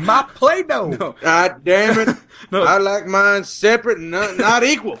in my Play-Doh. No. God damn it! No. I like mine separate, not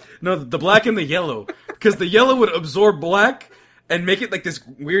equal. No, the black and the yellow, because the yellow would absorb black and make it like this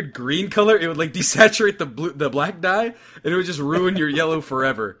weird green color. It would like desaturate the black dye, and it would just ruin your yellow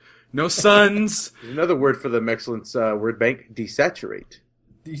forever. No suns. There's another word for the excellence word bank: desaturate.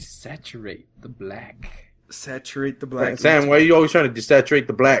 Desaturate the black. Saturate the black. Sam, why are you always trying to desaturate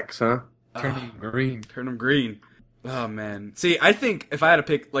the blacks, huh? Turn them green. Turn them green. Oh man. See, I think if I had to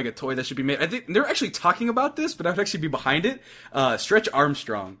pick like a toy that should be made, I think they're actually talking about this, but I would actually be behind it. Stretch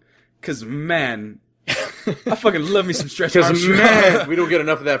Armstrong, because man, I fucking love me some Stretch Armstrong. Man, we don't get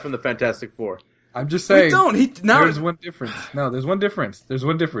enough of that from the Fantastic Four. I'm just saying. We don't. There's one difference. No, there's one difference. There's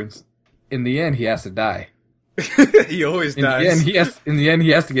one difference. In the end, he has to die. He always In dies. the end, he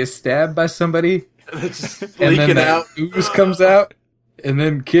has to get stabbed by somebody. It's just And then leaking the out. ooze comes out, and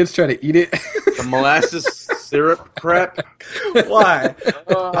then kids try to eat it. The molasses syrup crap. Why?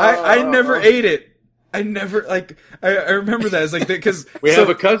 I never ate it. I never I remember that. It's like because We have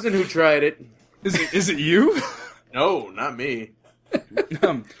a cousin who tried it. Is it you? No, not me.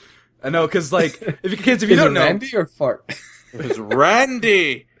 I know because like if you don't know, Randy or Fart? It was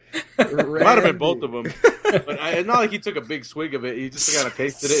Randy. It might have been both of them. But it's not like he took a big swig of it. He just kind of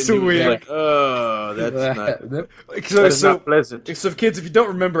tasted it and he was like, oh, that's not pleasant. So kids, if you don't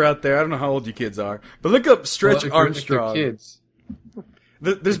remember out there, I don't know how old you kids are, but look up Stretch Armstrong. Kids.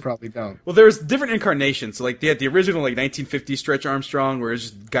 There's You probably don't. Well, there's different incarnations. So, like, they had the original, like, 1950s Stretch Armstrong, where it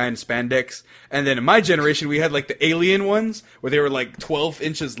was just a guy in spandex. And then in my generation, we had, like, the alien ones, where they were, like, 12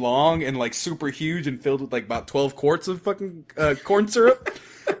 inches long and, like, super huge and filled with, like, about 12 quarts of fucking corn syrup.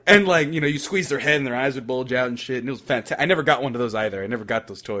 And, like, you squeeze their head and their eyes would bulge out and shit. And it was fantastic. I never got one of those either. I never got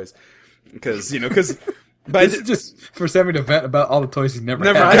those toys. Because. But This is just for Sammy to vent about all the toys he's never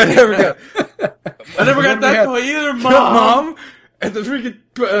had. I never got. I never got that toy either, Mom. And the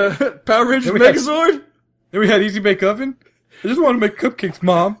freaking Power Rangers Megazord. Then we had Easy Bake Oven. I just want to make cupcakes,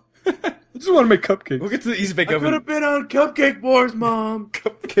 Mom. I just want to make cupcakes. We'll get to the Easy Bake I Oven. could have been on Cupcake Wars, Mom.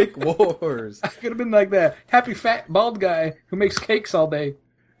 Cupcake Wars. I could have been like that happy fat bald guy who makes cakes all day.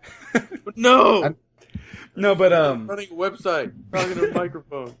 But no. No, but Running a website, talking to a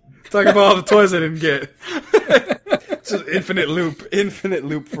microphone. talking about all the toys I didn't get. It's just infinite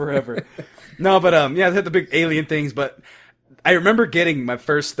loop forever. No, but yeah, they had the big alien things, but I remember getting my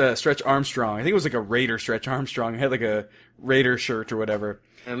first Stretch Armstrong. I think it was like a Raider Stretch Armstrong. I had like a Raider shirt or whatever.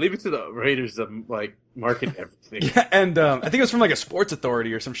 And leave it to the Raiders to like market everything. Yeah, and I think it was from like a Sports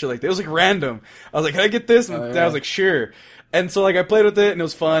Authority or some shit like that. It was like random. I was like, can I get this? And I was like, sure. And so like I played with it and it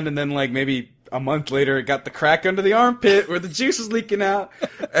was fun. And then like maybe a month later, it got the crack under the armpit where the juice was leaking out.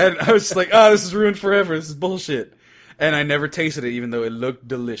 And I was just like, oh, this is ruined forever. This is bullshit. And I never tasted it, even though it looked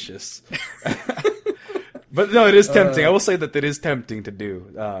delicious. But no, it is tempting. I will say that it is tempting to do.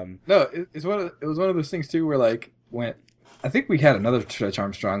 No, it was one of those things too where like I think we had another Stretch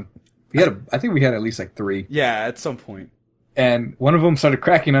Armstrong. I think we had at least like 3. Yeah, at some point. And one of them started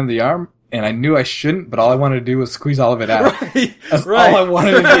cracking under the arm, and I knew I shouldn't, but all I wanted to do was squeeze all of it out. Right, That's right. all I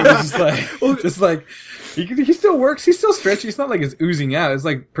wanted to do was just like He still works. He's still stretchy. It's not like it's oozing out. It's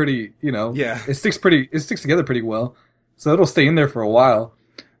like pretty, Yeah. It sticks together pretty well. So it'll stay in there for a while.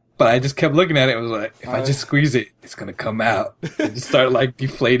 But I just kept looking at it. I was like, if I just squeeze it, it's going to come out. I just start like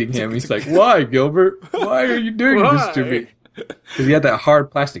deflating him. He's like, why, Gilbert? Why are you doing this to me? Because he had that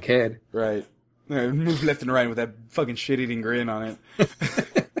hard plastic head. Right. Move left and right with that fucking shit-eating grin on it.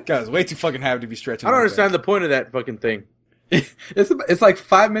 God, I was way too fucking happy to be stretching. I don't understand the point of that fucking thing. It's like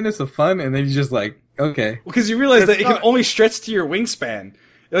 5 minutes of fun, and then you just like, okay. Because you realize that it can only stretch to your wingspan.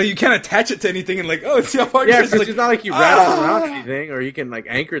 Like, you can't attach it to anything and like, see how far. Yeah, because it's not like you rattle around anything, or you can like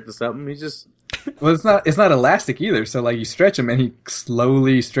anchor it to something. He's just. Well, it's not elastic either. So like you stretch him, and he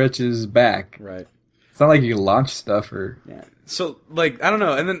slowly stretches back. Right. It's not like you launch stuff or. Yeah. So like I don't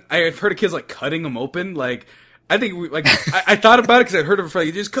know, and then I've heard of kids like cutting them open. Like I think I thought about it because I'd heard of it.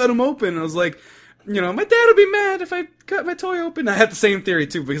 Like, just cut them open. And I was like, my dad would be mad if I cut my toy open. I had the same theory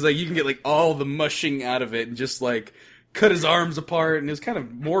too, because like you can get like all the mushing out of it and just like cut his arms apart, and it was kind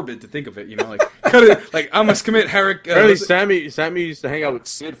of morbid to think of it. Like cut it. Like I must commit Herrick. Apparently, Sammy used to hang out with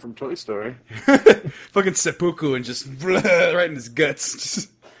Sid from Toy Story. Fucking seppuku and just right in his guts,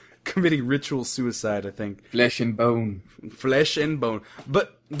 just committing ritual suicide. I think Flesh and bone.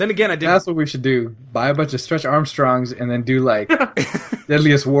 But then again, I didn't. That's what we should do. Buy a bunch of Stretch Armstrongs and then do like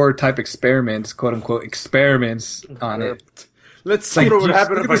Deadliest Warrior type experiments, quote unquote experiments on it. Let's see what would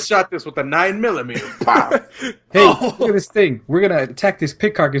happen if I shot this with a 9mm. Pow! Hey, look at this thing. We're gonna attack this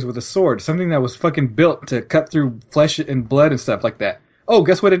pig carcass with a sword, something that was fucking built to cut through flesh and blood and stuff like that. Oh,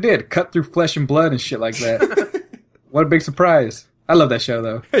 guess what it did? Cut through flesh and blood and shit like that. What a big surprise. I love that show,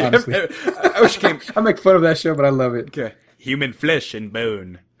 though, honestly. I wish it came. I make fun of that show, but I love it. Okay. Human flesh and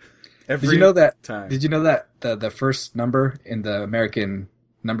bone. Did you know that? Time. Did you know that the first number in the American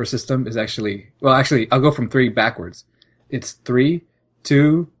number system is actually... Well, actually, I'll go from 3 backwards. It's 3,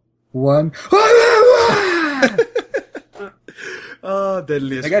 2, 1... Oh,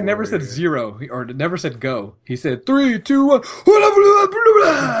 Deadliest That guy never said 0, or never said go. He said 3, 2, 1...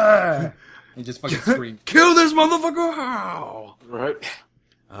 He just fucking screamed. Kill this motherfucker! How? Right.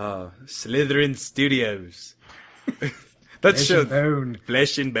 Slytherin Studios. That show.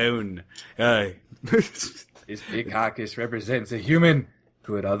 Flesh and bone. This big carcass represents a human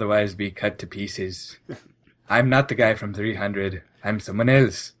who would otherwise be cut to pieces. I'm not the guy from 300. I'm someone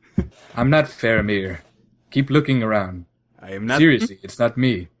else. I'm not Faramir. Keep looking around. I am not. Seriously, it's not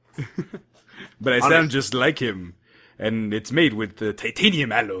me. But I sound just like him. And it's made with the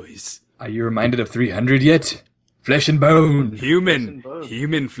titanium alloys. Are you reminded of 300 yet? Flesh and bone. Human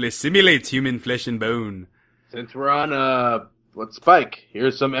flesh simulates human flesh and bone. Since we're on what's Spike?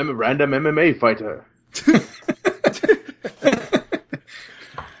 Here's some random MMA fighter.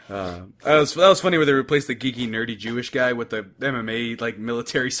 That was funny where they replaced the geeky nerdy Jewish guy with the MMA like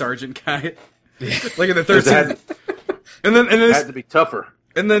military sergeant guy. Like in the third season. And then it had to be tougher.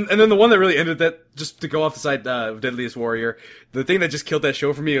 And then the one that really ended that, just to go off the side of Deadliest Warrior, the thing that just killed that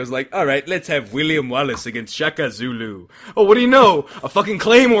show for me was like, alright, let's have William Wallace against Shaka Zulu. Oh, what do you know? A fucking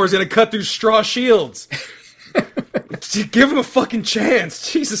claymore is gonna cut through straw shields. Give him a fucking chance.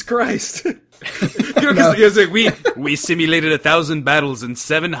 Jesus Christ. Because like, we simulated 1,000 battles and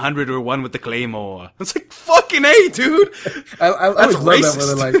 700 were won with the claymore. It's like, fucking A, dude. I always love that where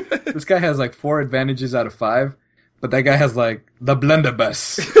they're like, this guy has like 4 advantages out of 5. But that guy has, like, the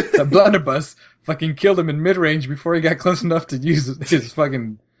blunderbuss. The blunderbuss fucking killed him in mid-range before he got close enough to use his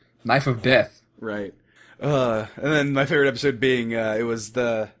fucking knife of death. Right. And then my favorite episode being, it was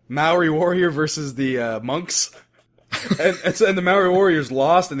the Maori warrior versus the monks. and the Maori warriors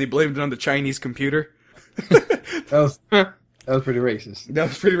lost, and they blamed it on the Chinese computer. That was pretty racist. That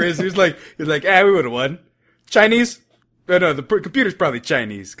was pretty racist. He was like, we would have won. Chinese? No, the computer's probably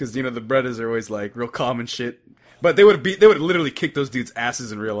Chinese, because, the brothers are always, like, real calm and shit. But they would have literally kicked those dudes'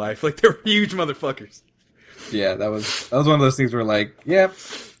 asses in real life. Like, they were huge motherfuckers. Yeah, that was one of those things where, like, yeah,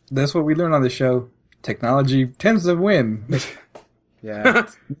 that's what we learn on the show. Technology tends to win. Yeah,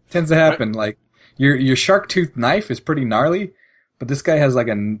 tends to happen. Like, your shark tooth knife is pretty gnarly, but this guy has, like,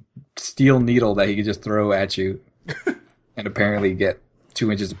 a steel needle that he can just throw at you and apparently get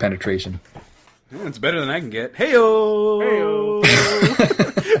 2 inches of penetration. Yeah, it's better than I can get. Hey-o! Hey-o!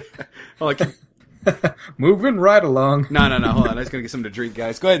 Oh, moving right along. No, hold on. I was gonna get something to drink,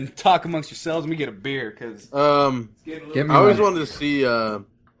 guys. Go ahead and talk amongst yourselves. Let me get a beer, because I always wanted to see the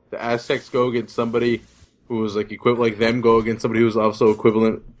Aztecs go against somebody who was like them go against somebody who was also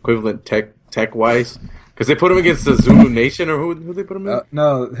equivalent tech wise, because they put them against the Zulu Nation, or who they put them in?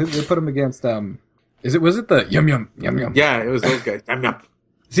 No, they put them against was it the yum yum? Yeah, it was those guys. Yum yum.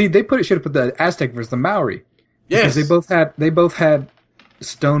 See, should have put the Aztec versus the Maori. Yes, because they both had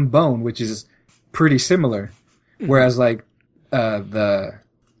stone bone, which is pretty similar. Whereas like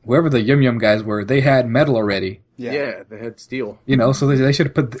whoever the Yum Yum guys were, they had metal already. Yeah, they had steel. You know, so they should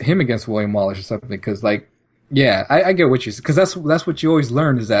have put him against William Wallace or something. Because like, yeah, I get what you said. Because that's what you always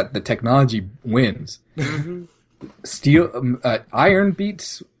learn is that the technology wins. Steel, iron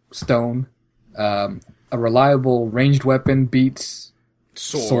beats stone. A reliable ranged weapon beats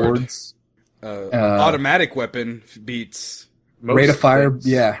swords. Automatic weapon beats rate of fire.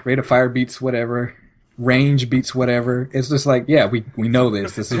 Yeah, rate of fire beats whatever. Range beats whatever. It's just like, yeah, we know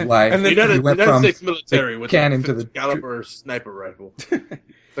this. This is why and the United States military with cannon to the the caliber sniper rifle.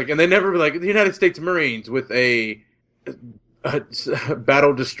 Like, and they never like the United States Marines with a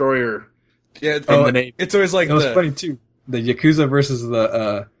battle destroyer. Yeah, the name. It's always like it was funny too. The Yakuza versus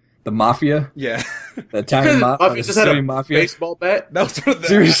the mafia. Yeah, the Italian mafia just had a mafia. baseball bat. That was one of the,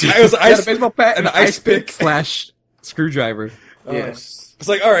 Seriously, I was a baseball bat and an ice pick / screwdriver. Yes. It's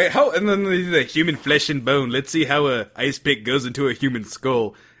like, all right, how? And then the human flesh and bone. Let's see how a ice pick goes into a human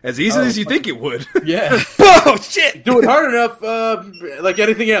skull as easily as you think it would. Yeah. Oh shit! Do it hard enough, like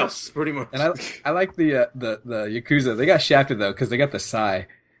anything else, pretty much. And I like the Yakuza. They got shafted though because they got the sai, and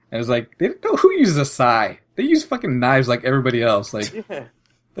it was like they don't know who uses a sai. They use fucking knives like everybody else. Like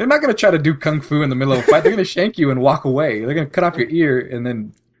they're not gonna try to do kung fu in the middle of a fight. They're gonna shank you and walk away. They're gonna cut off your ear and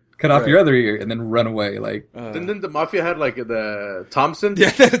then cut off your other ear and then run away. Like, and then the mafia had like the Thompson. Yeah,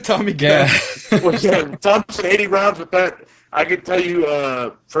 the Tommy gun. yeah. Well, yeah, Thompson 80 rounds with that. I can tell you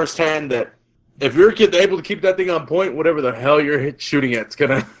firsthand that if you're able to keep that thing on point, whatever the hell you're shooting at, it's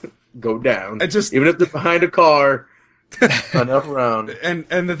gonna go down. Even if they're behind a car, enough round.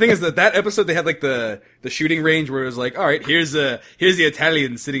 And the thing is that episode they had like the shooting range where it was like, all right, here's the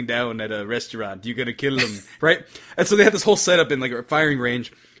Italian sitting down at a restaurant. You gonna kill him, right? And so they had this whole setup in like a firing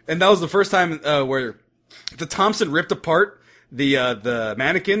range. And that was the first time where the Thompson ripped apart the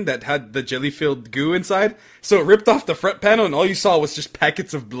mannequin that had the jelly-filled goo inside. So it ripped off the front panel, and all you saw was just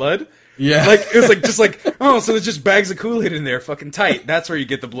packets of blood. Yeah. Like, it was like, just like, oh, so there's just bags of Kool-Aid in there, fucking tight. That's where you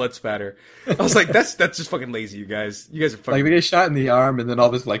get the blood spatter. I was like, that's just fucking lazy, you guys. You guys are fucking... Like, they get shot in the arm, and then all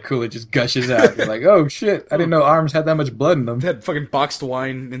this, like, Kool-Aid just gushes out. You're like, oh, shit. I didn't know arms had that much blood in them. They had fucking boxed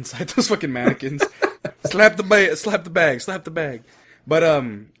wine inside those fucking mannequins. Slap the bag. But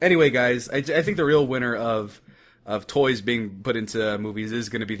anyway, guys, I think the real winner of toys being put into movies is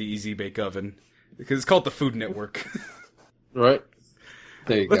going to be the Easy Bake Oven because it's called the Food Network. Right.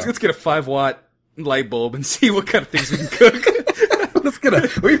 There you go. Let's get a 5-watt light bulb and see what kind of things we can cook. Let's get a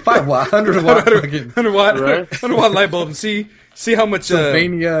 5-watt, 100 watt, right? 100 watt light bulb and see how much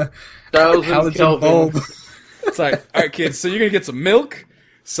Sylvania halogen halogen bulb. It's like, all right, kids. So you're gonna get some milk.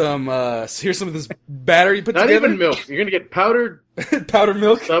 Here's some of this batter you put Not together. even milk. You're gonna get powdered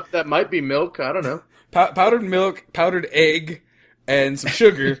milk. stuff that might be milk. I don't know. Powdered milk, powdered egg, and some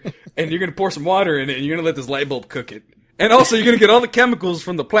sugar, and you're gonna pour some water in it, and you're gonna let this light bulb cook it. And also, you're gonna get all the chemicals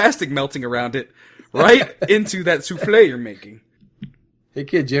from the plastic melting around it right into that souffle you're making. Hey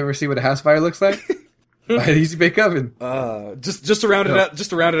kid, you ever see what a house fire looks like? By the Easy Bake Oven. Just to round it out. Just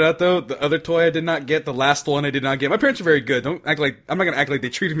to round it out, though, the other toy I did not get, the last one I did not get. My parents are very good. I'm not gonna act like they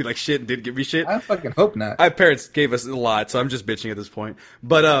treated me like shit and didn't give me shit. I fucking hope not. My parents gave us a lot, so I'm just bitching at this point.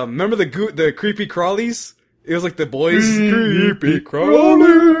 But remember the creepy crawlies? It was like the boys creepy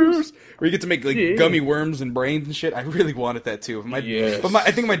crawlers, where you get to make like gummy worms and brains and shit. I really wanted that too. But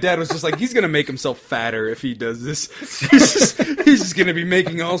I think my dad was just like, he's gonna make himself fatter if he does this. He's just gonna be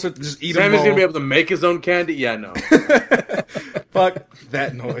making all sorts of just eat them all. Sammy's gonna be able to make his own candy. Yeah, no. Fuck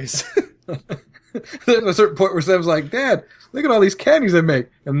that noise. There's a certain point where Sam's like, Dad, look at all these candies I make.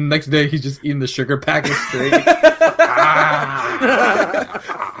 And the next day he's just eating the sugar packet straight.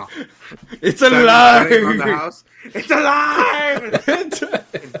 It's alive! From the house. It's alive!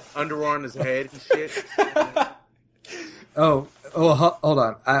 Underwear on his head and shit. Oh, hold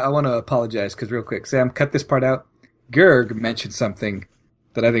on. I want to apologize because real quick, Sam, cut this part out. Gerg mentioned something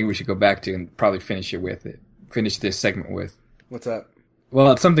that I think we should go back to and probably finish this segment with. What's that?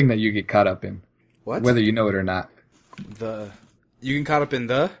 Well, it's something that you get caught up in. What? Whether you know it or not. You get caught up in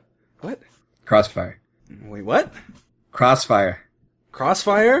the... What? Crossfire. Wait, what? Crossfire.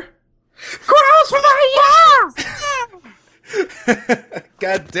 Crossfire?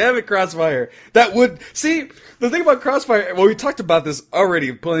 God damn it, Crossfire. That would... See, the thing about Crossfire... Well, we talked about this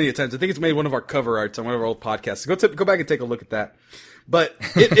already plenty of times. I think it's made one of our cover arts on one of our old podcasts. Go back and take a look at that. But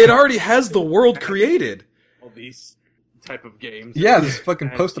it already has the world created. All these type of games. Yeah, this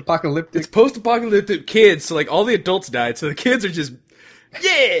fucking post-apocalyptic... It's post-apocalyptic kids, so like all the adults died, so the kids are just...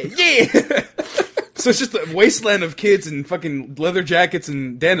 Yeah! So it's just a wasteland of kids in fucking leather jackets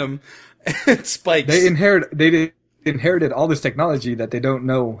and denim and spikes. They inherited all this technology that they don't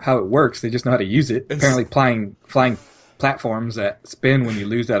know how it works. They just know how to use it. Apparently, flying platforms that spin when you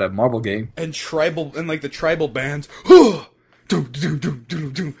lose at a marble game. And the tribal bands.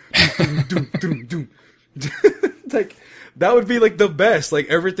 Like, that would be like the best. Like,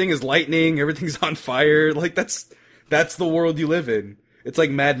 everything is lightning, everything's on fire. Like, that's the world you live in. It's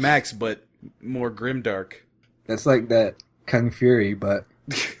like Mad Max, but more grimdark. That's like that Kung Fury, but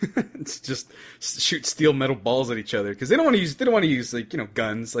it's just shoot steel metal balls at each other because they don't want to use like, you know,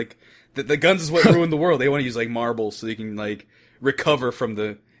 guns. Like the guns is what ruined the world. They want to use like marbles so they can like recover from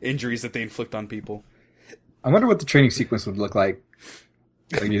the injuries that they inflict on people. I wonder what the training sequence would look like.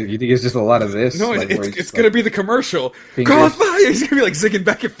 Like, you think it's just a lot of this? No, like, it's gonna be the commercial. Crossfire! He's gonna be like zigging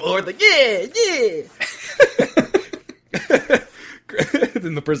back and forth, like yeah.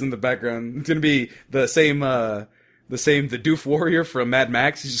 Then the person in the background, it's gonna be the Doof Warrior from Mad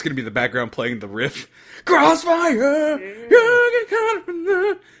Max. He's just gonna be in the background playing the riff. Crossfire!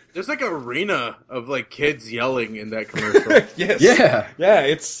 There's like an arena of like kids yelling in that commercial. Yes. Yeah.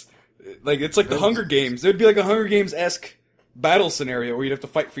 It's like the Hunger Games. It would be like a Hunger Games-esque battle scenario where you'd have to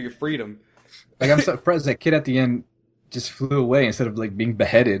fight for your freedom. Like, I'm surprised that kid at the end just flew away instead of like being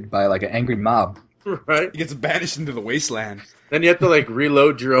beheaded by like an angry mob. Right. He gets banished into the wasteland. Then you have to like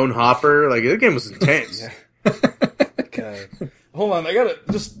reload your own hopper. Like, the game was intense. Okay. Hold on, I gotta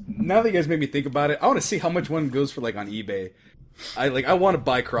just, now that you guys made me think about it, I want to see how much one goes for like on eBay. I want to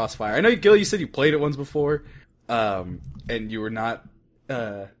buy Crossfire. I know, Gil, you said you played it once before, and you were not.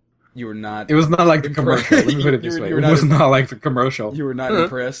 It was not like the commercial. Let me put it this way. It was not like the commercial. You were not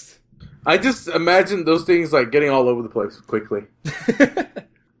impressed. I just imagine those things like getting all over the place quickly.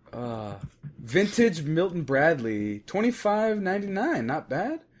 Vintage Milton Bradley, $25.99, not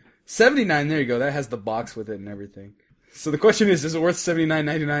bad. $79, there you go. That has the box with it and everything. So the question is it worth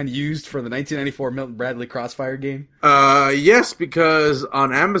 $79.99 used for the 1994 Milton Bradley Crossfire game? Yes, because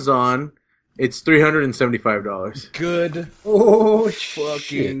on Amazon it's $375. Good. Oh,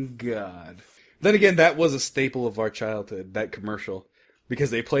 fucking God. Then again, that was a staple of our childhood, that commercial.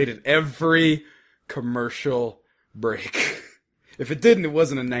 Because they played it every commercial break. If it didn't, it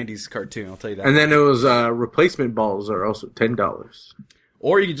wasn't a 90s cartoon, I'll tell you that. And then it was replacement balls are also $10.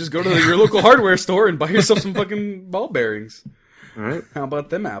 Or you can just go to your local hardware store and buy yourself some fucking ball bearings. All right. How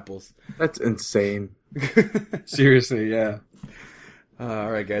about them apples? That's insane. Seriously, yeah. All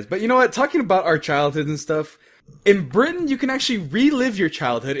right, guys. But you know what? Talking about our childhood and stuff, in Britain, you can actually relive your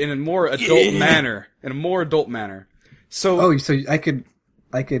childhood in a more adult manner. In a more adult manner. So, so I could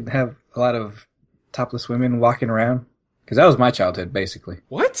have a lot of topless women walking around? Because that was my childhood, basically.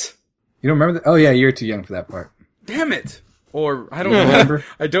 What? You don't remember that? Oh, yeah, you're too young for that part. Damn it. Or, I don't remember.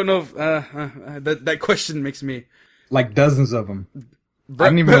 I don't know if, that question makes me... Like dozens of them. I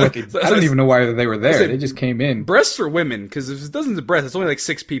don't even know I don't even know why they were there. They just came in. Breasts for women, because if it's dozens of breasts, it's only like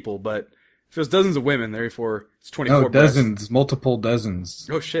 6 people, but if it was dozens of women, therefore it's 24 breasts. Dozens, multiple dozens.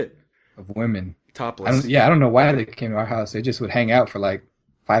 Oh, shit. Of women. Topless. I don't know why they came to our house. They just would hang out for like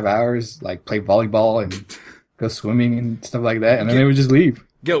 5 hours, like play volleyball and go swimming and stuff like that, and then they would just leave.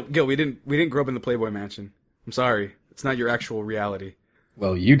 Gil, we didn't grow up in the Playboy Mansion. I'm sorry. It's not your actual reality.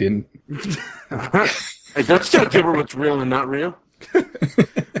 Well, you didn't. Hey, don't still give her what's real and not real.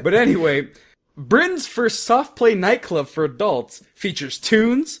 But anyway, Britain's first soft play nightclub for adults features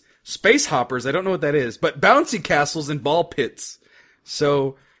tunes, space hoppers, I don't know what that is, but bouncy castles and ball pits.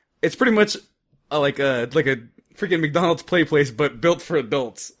 So it's pretty much like a freaking McDonald's play place, but built for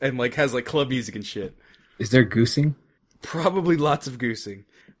adults and like has like club music and shit. Is there goosing? Probably lots of goosing.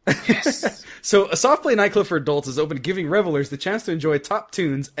 Yes. So, a soft play nightclub for adults is open to giving revelers the chance to enjoy top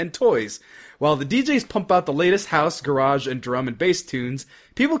tunes and toys. While the DJs pump out the latest house, garage, and drum and bass tunes,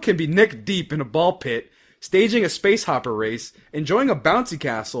 people can be neck deep in a ball pit, staging a space hopper race, enjoying a bouncy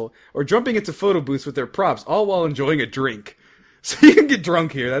castle, or jumping into photo booths with their props, all while enjoying a drink. So you can get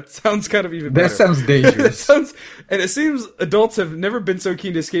drunk here. That sounds kind of even better. That sounds dangerous. And it seems adults have never been so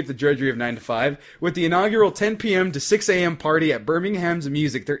keen to escape the drudgery of 9 to 5, with the inaugural 10 p.m. to 6 a.m. party at Birmingham's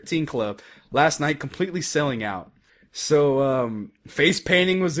Music 13 Club last night completely selling out. So, face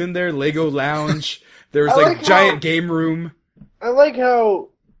painting was in there, Lego Lounge, there was like giant game room. I like how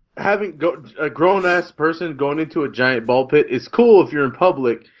having a grown-ass person going into a giant ball pit is cool if you're in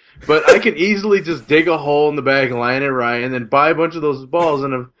public, but I can easily just dig a hole in the bag, line it right, and then buy a bunch of those balls.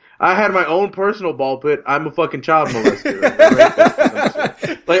 And if I had my own personal ball pit, I'm a fucking child molester.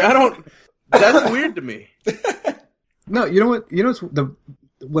 Like, I don't... That's weird to me. No, you know what? You know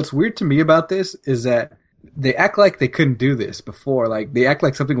what's weird to me about this is that they act like they couldn't do this before. Like, they act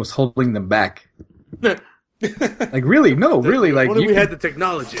like something was holding them back. Like really, no, really, like what if you we can- had the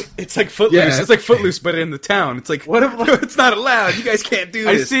technology? It's like Footloose. Yeah. It's like Footloose, but in the town. It's like, What if, like- it's not allowed. You guys can't do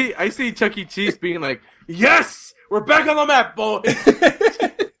this. I see Chuck E. Cheese being like, yes, we're back on the map, boys.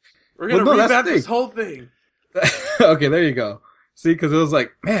 We're gonna Well, no, that's revamp the this thing. whole thing. Okay, there you go. See, because it was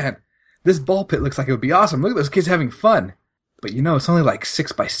like, man, this ball pit looks like it would be awesome. Look at those kids having fun. But you know, it's only like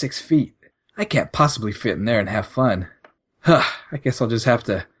 6 by 6 feet. I can't possibly fit in there and have fun. Huh, I guess I'll just have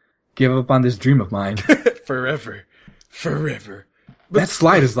to give up on this dream of mine. Forever. That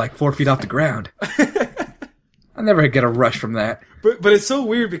slide is like 4 feet off the ground. I never get a rush from that. But it's so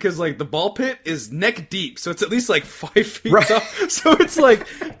weird because like the ball pit is neck deep, so it's at least like 5 feet Right. up. So it's like,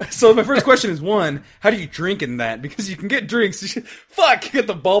 so my first question is one, how do you drink in that? Because you can get drinks. You get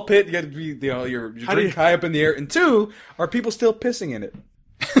the ball pit. You got to be, your drink high up in the air. And two, are people still pissing in it?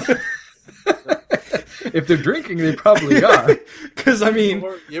 If they're drinking, they probably are. Because I mean,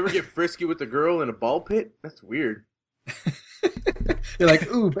 You ever get frisky with a girl in a ball pit? That's weird. You're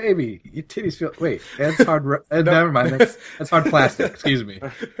like, ooh, baby, your titties feel. Wait, that's hard. Never mind. That's hard plastic. Excuse me.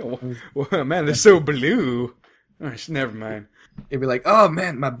 well, man, they're so blue. Oh, never mind. You'd be like, oh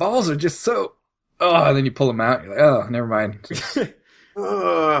man, my balls are just so. Oh, and then you pull them out. You're like, oh, never mind.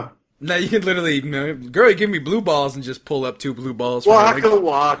 Now you can literally, girl, you give me blue balls and just pull up 2 blue balls. For her. Waka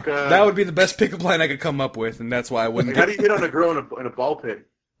waka. That would be the best pickup line I could come up with, and that's why I wouldn't. How do you hit on a girl in a ball pit?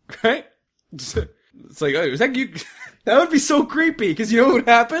 Right? It's like, oh, is that you? That would be so creepy, because you know what would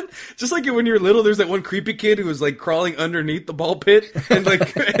happen? Just like when you're little, there's that one creepy kid who was like crawling underneath the ball pit and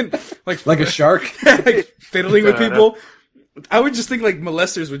like Like a shark. like fiddling with people. I would just think like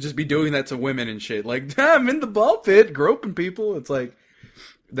molesters would just be doing that to women and shit. Like, I'm in the ball pit, groping people. It's like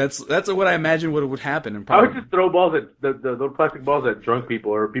that's what I imagine would happen. And I would probably just throw balls at the little plastic balls at drunk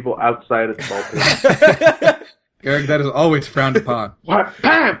people or people outside of the ball pit. Eric, that is always frowned upon. What?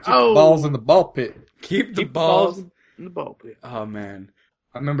 Bam! Oh! Balls in the ball pit. keep the balls. in the ball pit. Oh man.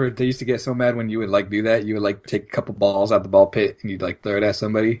 I remember they used to get so mad when you would like do that. You would like take a couple balls out of the ball pit and you'd like throw it at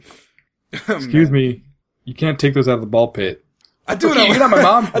somebody. Excuse me, you can't take those out of the ball pit. I do Fuck what you, I you're not my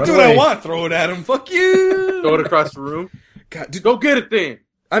mom. I Run do what I away. want. Throw it at him. Fuck you. Throw it across the room. God, Go get it then.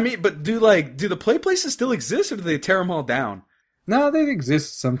 I mean, but do the play places still exist, or do they tear them all down? No, they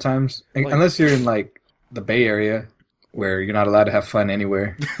exist sometimes, Like- unless you're in like the Bay Area, where you're not allowed to have fun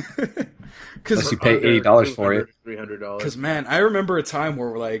anywhere unless you pay $80 for it. $300. Because man, I remember a time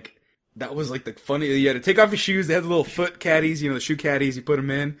where like that was like the funny. You had to take off your shoes. They had the little foot caddies, the shoe caddies. You put them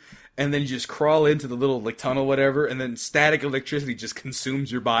in, and then you just crawl into the little like tunnel, whatever, and then static electricity just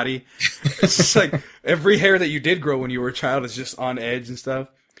consumes your body. It's just like every hair that you did grow when you were a child is just on edge and stuff.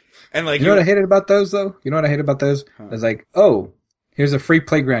 And like You know what I hated about those though? You know what I hated about those? It's like, oh, here's a free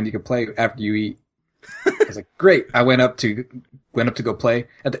playground you can play after you eat. I was like, great. I went up to go play.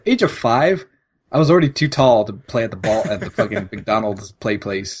 At the age of 5, I was already too tall to play at the fucking McDonald's play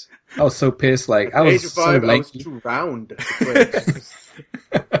place. I was so pissed. Like I Age was of so 5, I was lanky. too round to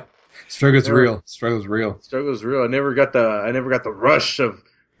play. Struggle's real. Struggle's real. Struggle's real. I never got the rush of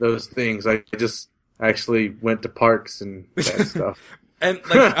those things. I just actually went to parks and that stuff. and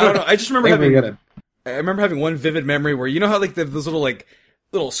like I don't know. I just remember Maybe we having. gotta- I remember having one vivid memory where how like those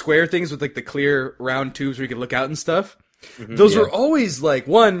little square things with like the clear round tubes where you could look out and stuff. Those were always like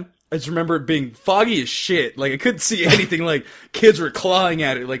one. I just remember it being foggy as shit. Like I couldn't see anything. Like kids were clawing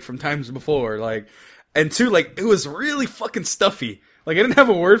at it like from times before. Like, and two, like it was really fucking stuffy. Like I didn't have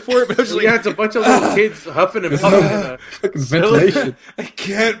a word for it, but I was just Yeah, like, it's a bunch of little kids huffing and puffing. Fucking ventilation. I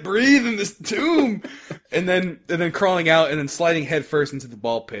can't breathe in this tomb. and then crawling out and then sliding head first into the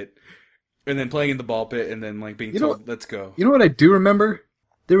ball pit. And then playing in the ball pit and then like being told, let's go. You know what I do remember?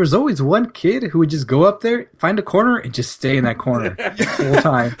 There was always one kid who would just go up there, find a corner, and just stay in that corner the whole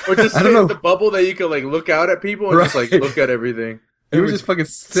time. Or just I sit don't in know. the bubble that you could like look out at people and just like Right. look at everything. He would just fucking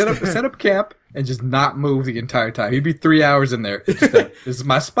set up camp and just not move the entire time. He'd be 3 hours in there. It's just like, this is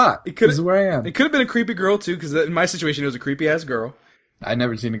my spot. This is where I am. It could have been a creepy girl too, because in my situation it was a creepy ass girl. I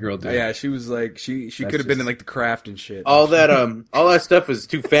never seen a girl do it. Yeah, she was like she could have been in like the craft and shit. All that stuff is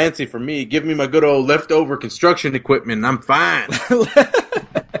too fancy for me. Give me my good old leftover construction equipment and I'm fine.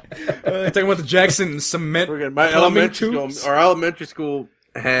 Talking about the Jackson cement. My plumbing elementary tubes. school, our elementary school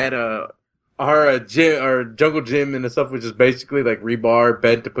had our jungle gym and the stuff was just basically like rebar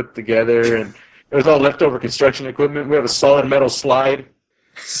bed to put together, and it was all leftover construction equipment. We have a solid metal slide.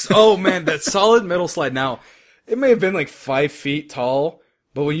 Oh man, that solid metal slide. Now, it may have been like 5 feet tall,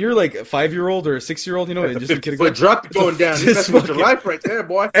 but when you're like a 5-year-old or a 6-year-old, and just a kid But drop going down. You're messing with your life right there,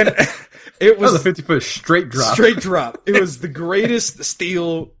 boy. and it That was was a 50-foot straight drop. straight drop. It was the greatest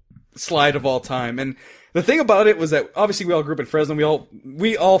steel slide of all time, and The thing about it was that obviously we all grew up in Fresno.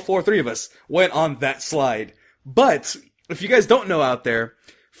 We all three of us went on that slide. But if you guys don't know out there,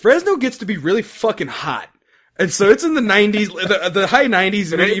 Fresno gets to be really fucking hot. And so it's in the 90s, the high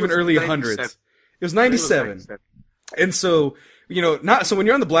 90s, and even early 100s. It was 97. And so, so when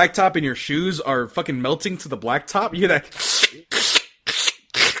you're on the blacktop and your shoes are fucking melting to the blacktop, you hear that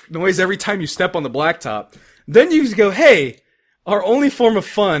noise every time you step on the blacktop. Then you just go, hey, our only form of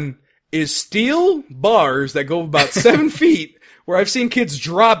fun is steel bars that go about 7 feet, where I've seen kids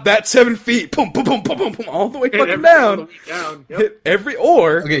drop that 7 feet, boom, boom, boom, boom, boom, boom, all the way fucking down. Yep.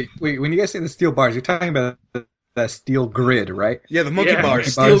 Okay, wait, when you guys say the steel bars, you're talking about that steel grid, right? Yeah, the monkey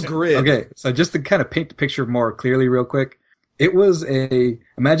bars, steel grid. Okay, so just to kind of paint the picture more clearly real quick, it was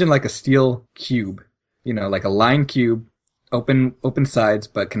imagine like a steel cube, like a line cube, open sides,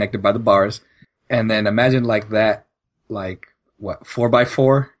 but connected by the bars. And then imagine like that,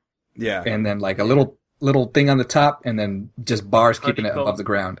 4x4? Yeah. And then like a little thing on the top, and then just bars keeping it above the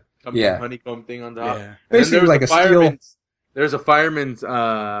ground. Honeycomb thing on top. Yeah. Basically like a steel... There's a fireman's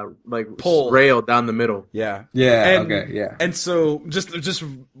pole rail down the middle. Yeah. Yeah. Okay. Yeah. And so just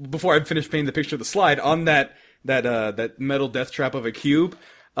before I finish painting the picture of the slide on that metal death trap of a cube.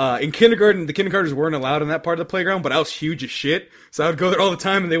 In kindergarten, the kindergartners weren't allowed in that part of the playground, but I was huge as shit, so I would go there all the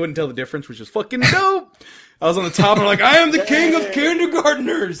time, and they wouldn't tell the difference, which was fucking dope. I was on the top, and I'm like, I am the king of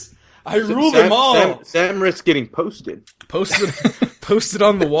kindergartners. I rule them all. Sam risks getting posted. Posted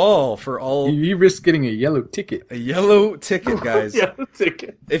on the wall for all. You risk getting a yellow ticket. A yellow ticket, guys. Yellow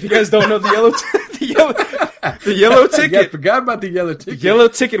ticket. If you guys don't know the yellow ticket. I forgot about the yellow ticket. The yellow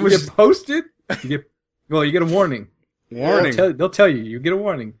ticket was you get posted. You get a warning. They'll tell you. You get a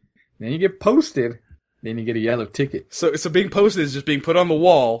warning. Then you get posted. Then you get a yellow ticket. So being posted is just being put on the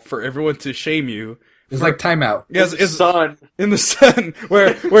wall for everyone to shame you. It's like timeout. Yes, it's sun. In the sun,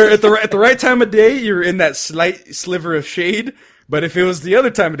 where at the right time of day, you're in that slight sliver of shade. But if it was the other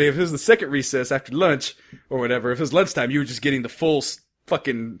time of day, if it was the second recess after lunch or whatever, if it was lunchtime, you were just getting the full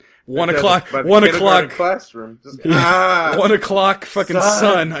fucking 1 o'clock classroom. 1 o'clock fucking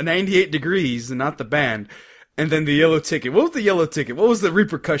sun, 98 degrees, and not the band. And then the yellow ticket. What was the yellow ticket? What was the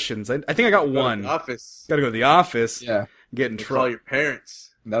repercussions? I think I got one. Office. Gotta go to the office. Yeah. Get in trouble. Call your parents.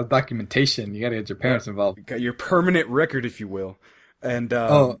 That was documentation. You gotta get your parents involved. Got your permanent record, if you will. And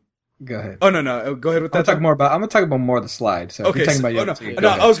go ahead. Oh no, go ahead with that. I'm gonna talk about more of the slide. So okay, if you're talking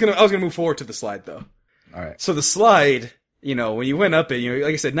about I was gonna move forward to the slide though. All right. So the slide, when you went up it,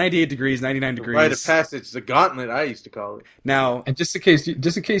 like I said, 98 degrees, 99 degrees. Rite of passage, the gauntlet I used to call it. Now, and just in case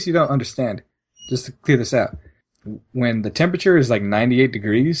you don't understand, just to clear this out, when the temperature is like 98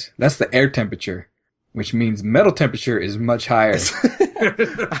 degrees, that's the air temperature, which means metal temperature is much higher.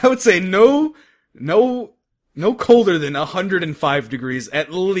 I would say no colder than 105 degrees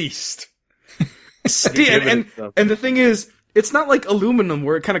at least. And the thing is, it's not like aluminum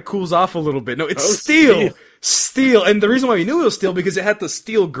where it kind of cools off a little bit. No, it's steel. Steel. And the reason why we knew it was steel because it had the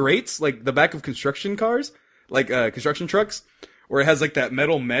steel grates, like the back of construction cars, like construction trucks, where it has like that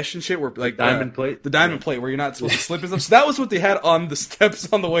metal mesh and shit, where like diamond plate. The diamond plate where you're not supposed to slip and stuff. So that was what they had on the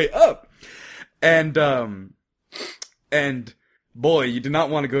steps on the way up. And boy, you do not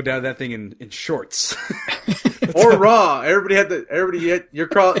want to go down that thing in shorts. Or raw.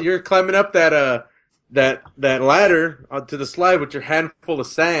 You're climbing up that ladder onto the slide with your handful of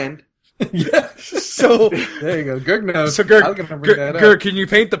sand. Yeah. So there you go. Gerg knows. So Gerg, can you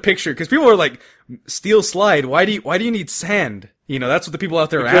paint the picture? Because people are like, steel slide. Why do you need sand? That's what the people out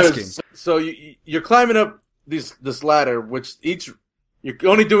there are asking. So you're climbing up this ladder, which you're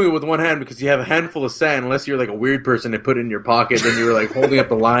only doing it with one hand because you have a handful of sand, unless you're like a weird person that put it in your pocket, then you were like holding up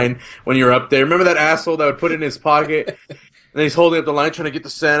the line when you were up there. Remember that asshole that would put it in his pocket? And he's holding up the line trying to get the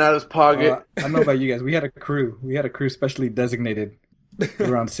sand out of his pocket. I don't know about you guys. We had a crew. specially designated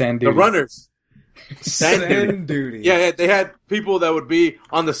around sand duty. The runners. Sand duty. Yeah, they had people that would be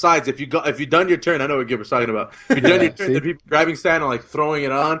on the sides. If you done your turn, I know what Gib was talking about. If you done your turn, the people grabbing sand and like throwing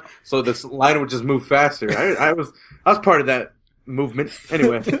it on, so the line would just move faster. I was part of that movement.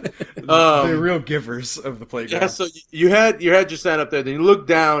 Anyway, they're real givers of the playground. Yeah, so you had your sand up there. Then you look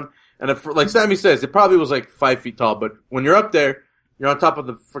down, and like Sammy says, it probably was like 5 feet tall. But when you're up there, you're on top of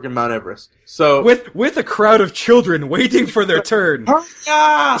the freaking Mount Everest. So with a crowd of children waiting for their turn.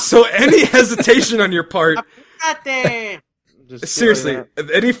 Yeah. So any hesitation on your part, seriously,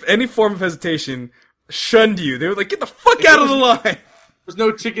 any form of hesitation shunned you. They were like, "Get the fuck out of the line." There's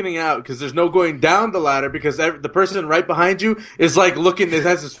no chickening out because there's no going down the ladder because the person right behind you is like looking. It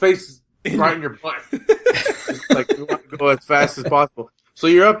has his face right in your butt. Like we want to go as fast as possible. So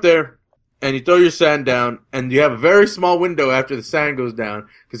you're up there, and you throw your sand down, and you have a very small window after the sand goes down.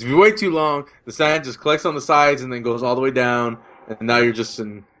 Because if you wait too long, the sand just collects on the sides and then goes all the way down, and now you're just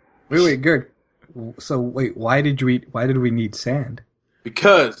in. Wait, Gert. So why did we need sand?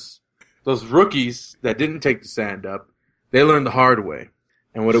 Because those rookies that didn't take the sand up, they learned the hard way.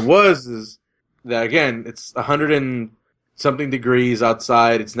 And what it was is that, again, it's 100 and something degrees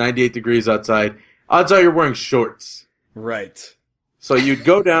outside. It's 98 degrees outside. Odds are you're wearing shorts. Right. So you'd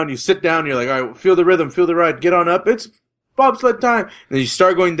go down, you sit down, you're like, all right, feel the rhythm, feel the ride, get on up. It's bobsled time. And then you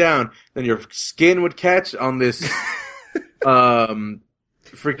start going down. Then your skin would catch on this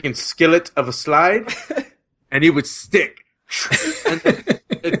freaking skillet of a slide, and you would stick. And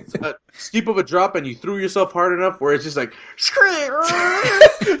it's a steep of a drop, and you threw yourself hard enough where it's just like,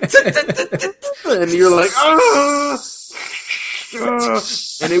 and you're like,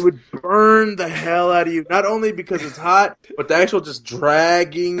 and it would burn the hell out of you. Not only because it's hot, but the actual just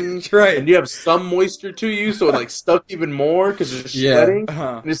dragging. Right. And you have some moisture to you, so it like stuck even more because you're sweating.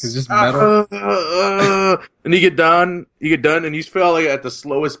 Uh-huh. And it's just metal. And you get done, and you feel like at the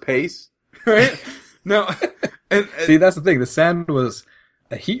slowest pace. Right? No. And See, that's the thing. The sand was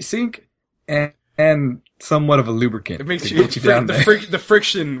a heat sink and somewhat of a lubricant. it makes to you, get you down there. the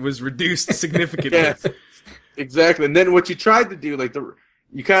friction was reduced significantly. Yes, exactly. And then what you tried to do, like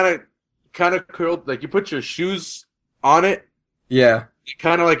you kind of curled, like you put your shoes on it. Yeah. You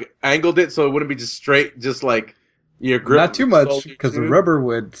kind of like angled it so it wouldn't be just straight, just like your grip. Not too much, because the rubber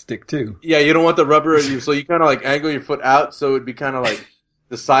would stick too. Yeah, you don't want the rubber, so you kind of like angle your foot out so it'd be kind of like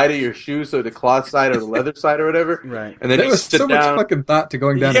the side of your shoe, so the cloth side or the leather side or whatever. Right. And then There you was sit so down. much fucking thought to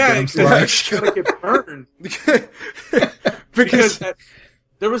going down Yeah, a damn slide. exactly. Like it burned. Because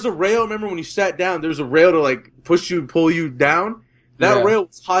There was a rail, remember when you sat down, there was a rail to like pull you down. That Yeah. rail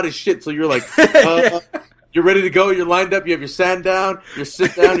was hot as shit, so you're like, you're ready to go, you're lined up, you have your sand down, you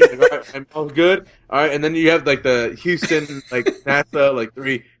sit down, you're like, all right, I'm all good. All right, and then you have like the Houston, like NASA, like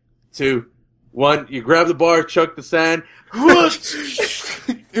 3, 2, 1. You grab the bar, chuck the sand.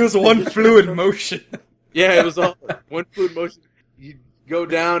 it was one fluid motion. Yeah, it was all one fluid motion. You go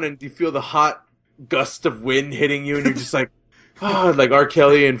down and you feel the hot gust of wind hitting you, and you're just like, like R.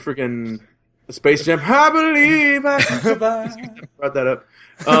 Kelly and freaking Space Jam. I believe I brought that up.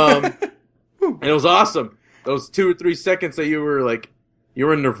 And it was awesome. Those 2 or 3 seconds that you were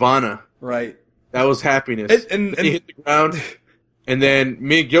in Nirvana. Right. That was happiness. And you hit the ground, and then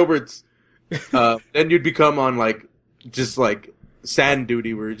me and Gilbert's. Then you'd become on just sand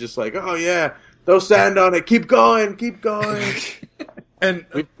duty, where you're just like, oh yeah, throw sand on it, keep going. And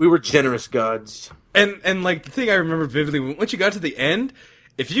We were generous gods. And like the thing I remember vividly, once you got to the end,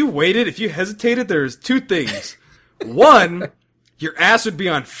 if you waited, if you hesitated, there's 2 things. One, your ass would be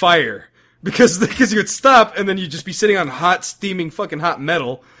on fire because you would stop and then you'd just be sitting on hot, steaming, fucking hot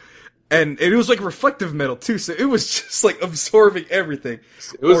metal, and it was like reflective metal too, so it was just like absorbing everything.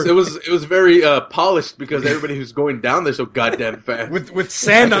 It was very polished because everybody who's going down there so goddamn fast with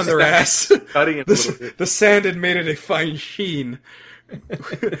sand on their ass. Cutting it a little bit. The sand had made it a fine sheen.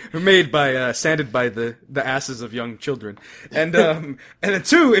 Made by sanded by the asses of young children, and then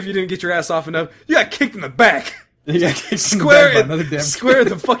 2, if you didn't get your ass off enough, you got kicked in the back, square in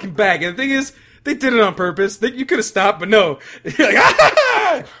the fucking back. And the thing is, they did it on purpose. You could have stopped, but no, you're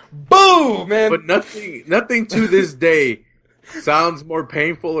like, boom, man. But nothing to this day sounds more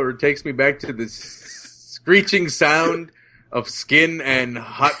painful or takes me back to the screeching sound of skin and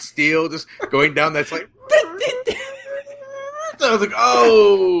hot steel just going down. That's like. I was like,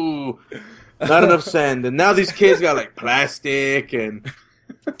 oh, not enough sand. And now these kids got like plastic and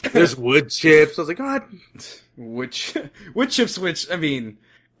there's wood chips. I was like, God. Wood chips, which, I mean,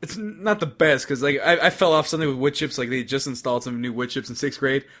 it's not the best because like I fell off something with wood chips. Like they just installed some new wood chips in 6th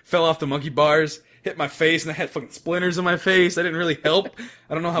grade. Fell off the monkey bars, hit my face, and I had fucking splinters in my face. That didn't really help.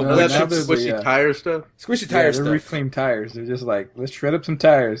 I don't know how. No, That's now some there's squishy tire stuff. Squishy tire they're stuff. reclaimed tires. They're just like, let's shred up some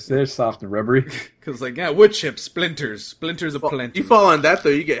tires. They're soft and rubbery. Because like, yeah, wood chips, splinters aplenty. You fall on that though,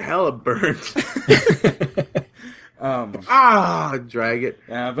 you get hella burnt. Drag it.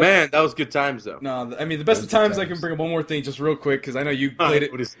 Yeah, but, Man, that was good times though. No, I mean the best of times. I can bring up one more thing just real quick because I know you played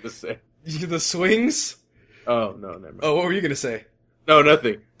it. What is this say? The swings. Oh no, never mind. Oh, what were you gonna say? No,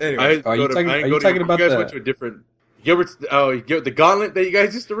 nothing. Anyway, are you talking about you guys the went to a different. Gilbert's. Oh, the gauntlet that you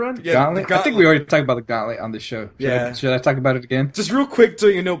guys used to run. Yeah, gauntlet? I think we already talked about the gauntlet on this show. Should I talk about it again? Just real quick, so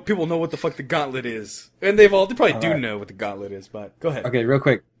you know, people know what the fuck the gauntlet is, and they probably do know what the gauntlet is. But go ahead. Okay, real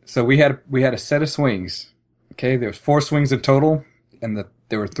quick. So we had a set of swings. Okay, there was 4 swings in total, and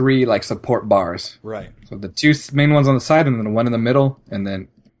there were 3 like support bars. Right. So the 2 main ones on the side, and then the one in the middle, and then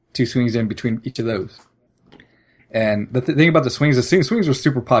 2 swings in between each of those. And the thing about the swings were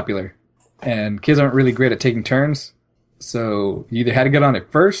super popular. and kids aren't really great at taking turns. So you either had to get on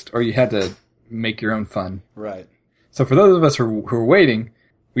it first, or you had to make your own fun. Right. So for those of us who were waiting,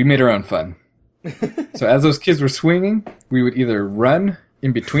 we made our own fun. So as those kids were swinging, we would either run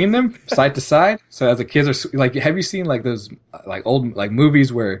in between them, side to side. So as the kids are like, have you seen like those like old like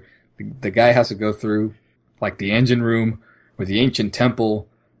movies where the guy has to go through like the engine room or the ancient temple,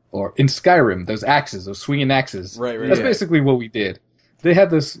 or in Skyrim, those axes, those swinging axes. Right. That's basically what we did. They had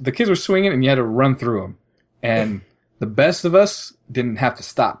this. The kids were swinging, and you had to run through them. And the best of us didn't have to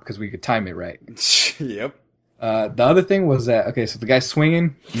stop because we could time it right. Yep. The other thing was that, okay, so the guy's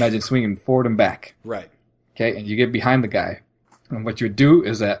swinging, imagine swinging forward and back. Right. Okay, and you get behind the guy. And what you would do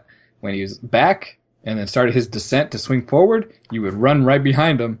is that when he was back and then started his descent to swing forward, you would run right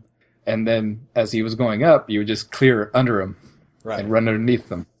behind him. And then as he was going up, you would just clear under him and run underneath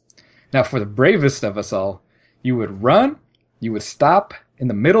them. Now, for the bravest of us all, you would run, you would stop, in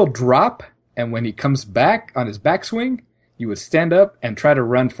the middle drop, and when he comes back on his backswing, you would stand up and try to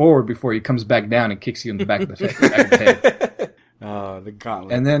run forward before he comes back down and kicks you in the back of the head. Oh, the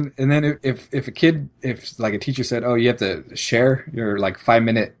gauntlet. And then if a kid, if like a teacher said, oh, you have to share your like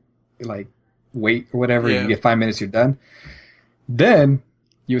 5-minute like wait or whatever, you get 5 minutes, you're done. Then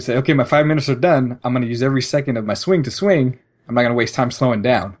you would say, okay, my 5 minutes are done. I'm going to use every second of my swing to swing. I'm not going to waste time slowing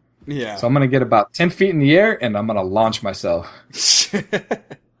down. Yeah. So I'm going to get about 10 feet in the air and I'm going to launch myself. So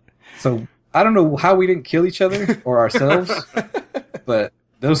I don't know how we didn't kill each other or ourselves, but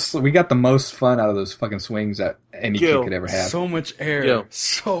we got the most fun out of those fucking swings that any kid could ever have. So much air.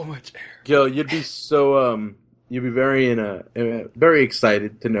 So much air. Gil, you'd be you'd be very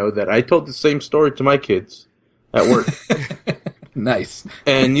excited to know that I told the same story to my kids at work. Nice.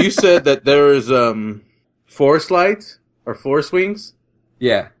 And you said that there's 4 slides or 4 swings.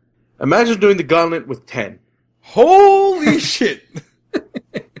 Yeah. Imagine doing the gauntlet with 10. Holy shit.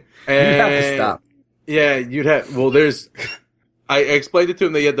 And you'd have to stop. Yeah, you'd have. Well, I explained it to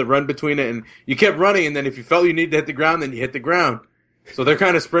them that you had to run between it, and you kept running, and then if you felt you needed to hit the ground, then you hit the ground. So they're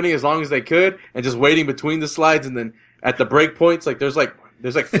kind of sprinting as long as they could, and just waiting between the slides, and then at the break points, like there's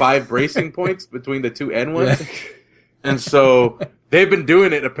 5 bracing points between the 2 end ones. Yeah. And so they've been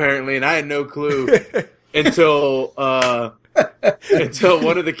doing it apparently, and I had no clue until one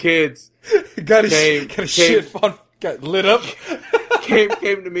of the kids got lit up.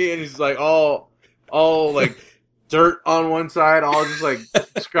 came to me, and he's like all like dirt on one side, all just like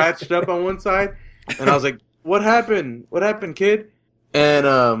scratched up on one side, and I was like, "What happened? What happened, kid?"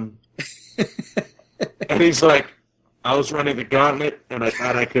 And he's like, "I was running the gauntlet, and I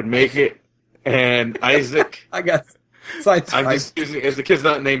thought I could make it." And Isaac, I got sidetracked. I'm just using as the kid's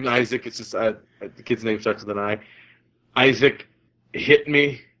not named Isaac. It's just the kid's name starts with an I. Isaac hit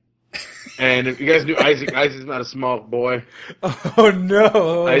me. And if you guys knew Isaac's not a small boy. Oh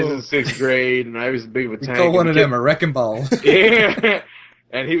no! Isaac's in 6th grade, and I was big of a tank. Call one of them a wrecking ball. Yeah,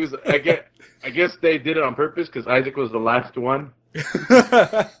 and he was. I guess they did it on purpose because Isaac was the last one,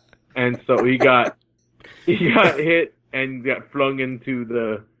 and so he got hit and got flung into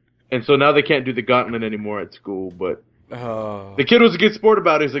the. And so now they can't do the gauntlet anymore at school. But the kid was a good sport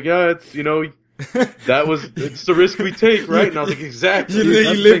about it. He's like, yeah, it's it's the risk we take, right? And I was like, exactly.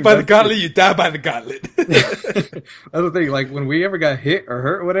 You live by the gauntlet, you die by the gauntlet. That's the thing. Like when we ever got hit or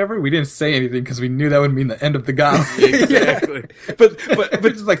hurt or whatever, we didn't say anything because we knew that would mean the end of the gauntlet. Exactly. But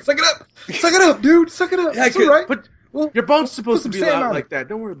just like suck it up, dude, suck it up. Yeah, it's all right. But your bone's supposed to be out like that.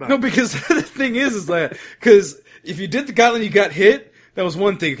 Don't worry about it. No, because the thing is like, because if you did the gauntlet and you got hit, that was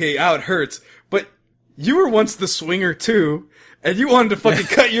one thing. Okay, it hurts. But you were once the swinger too. And you wanted to fucking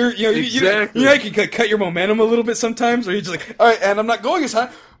cut your, exactly. You can cut your momentum a little bit sometimes, or you're just like, all right, and I'm not going as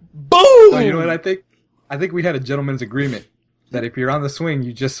high. Boom! Oh, you know what I think? I think we had a gentleman's agreement that if you're on the swing,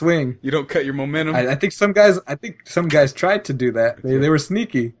 you just swing. You don't cut your momentum. I think some guys tried to do that. They were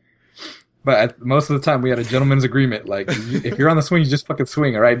sneaky. But most of the time, we had a gentleman's agreement. Like, if you're on the swing, you just fucking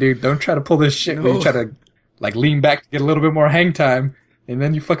swing, all right, dude? Don't try to pull this shit where you try to, like, lean back to get a little bit more hang time, and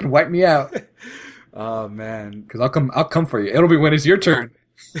then you fucking wipe me out. Oh man! Because I'll come for you. It'll be when it's your turn.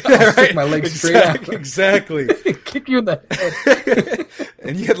 I'll stick my legs straight out. Exactly. Kick you in the head.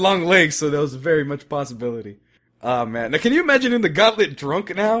 And you had long legs, so that was very much possibility. Oh man! Now, can you imagine in the gauntlet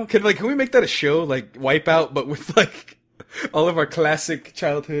drunk now? Can we make that a show, like Wipeout, but with like all of our classic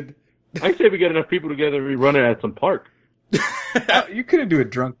childhood? I say we get enough people together, we run it at some park. You couldn't do it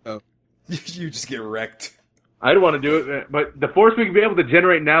drunk though. You just get wrecked. I'd want to do it, but the force we could be able to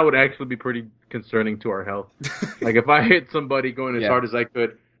generate now would actually be pretty concerning to our health. Like, if I hit somebody going as hard as I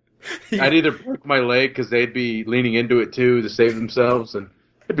could, I'd either break my leg because they'd be leaning into it, too, to save themselves, and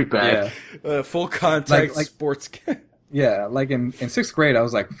it'd be bad. Full contact sports. Yeah, like in 6th grade, I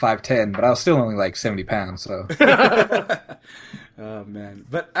was like 5'10", but I was still only like 70 pounds. So Oh man,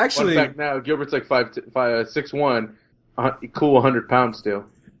 but Fun actually, fact now, Gilbert's like 6'1", cool 100 pounds still.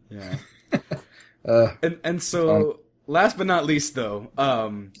 yeah. uh, And so, last but not least, though,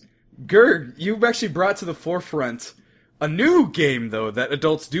 Gerg, you actually brought to the forefront a new game, though, that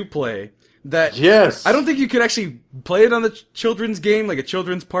adults do play. That Yes. I don't think you could actually play it on the children's game, like a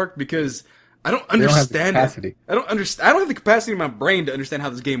children's park, because I don't they don't have the understand capacity. it. I don't understand. I don't have the capacity in my brain to understand how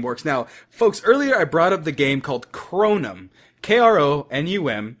this game works. Now, folks, earlier I brought up the game called Kronum,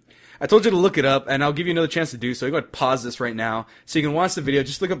 Kronum. I told you to look it up, and I'll give you another chance to do so. You go ahead and pause this right now so you can watch the video.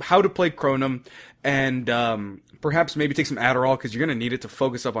 Just look up how to play Kronum, and perhaps maybe take some Adderall, because you're going to need it to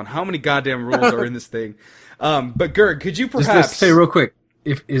focus up on how many goddamn rules are in this thing. But Gerg, could you perhaps... Just say real quick,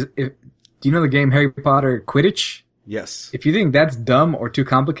 if do you know the game Harry Potter Quidditch? Yes. If you think that's dumb or too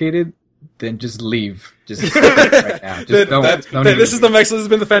complicated, then just leave. Just right now. Just don't this is the Mex. This has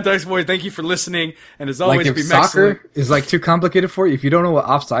been the Fantastic Voyage. Thank you for listening, and as always, like if be soccer Mexcellent. is like too complicated for you, if you don't know what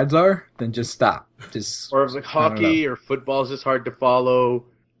offsides are, then just stop. Just Or if it's like hockey or football is just hard to follow,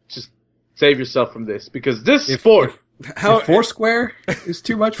 just save yourself from this. Because this sport... if Foursquare is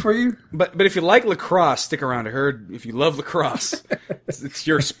too much for you. But if you like lacrosse, stick around. I heard if you love lacrosse, it's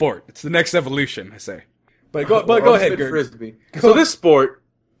your sport. It's the next evolution, I say. But go ahead, Gerg. Frisbee. So this sport,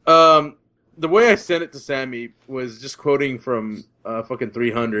 the way I sent it to Sammy was just quoting from fucking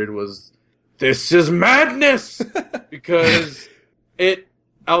 300 was, "This is madness," because I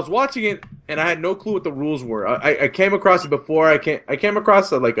was watching it and I had no clue what the rules were. I came across it before. I came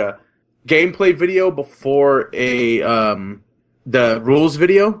across a gameplay video before the rules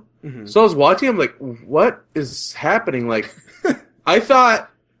video. Mm-hmm. So I was watching. I'm like, what is happening? Like, I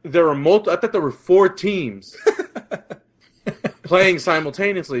thought there were 4 teams playing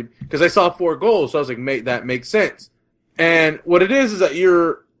simultaneously because I saw 4 goals. So I was like, that makes sense. And what it is that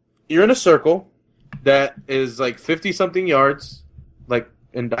you're in a circle that is like 50 something yards, like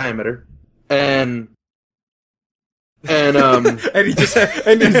in diameter, and and he just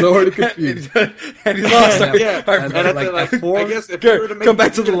he's already confused and he lost. Yeah, and at the, 4. I guess if you were to make come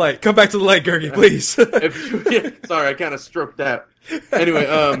back to the light. Come back to the light, Gergie, please. Sorry, I kind of stroked that. Anyway,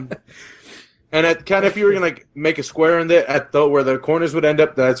 and if you were gonna make a square in there where the corners would end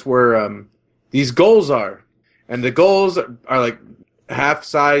up, that's where these goals are, and the goals are like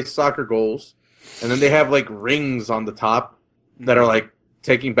half-size soccer goals, and then they have like rings on the top that are like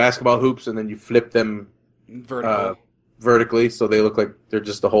taking basketball hoops, and then you flip them vertically, so they look like they're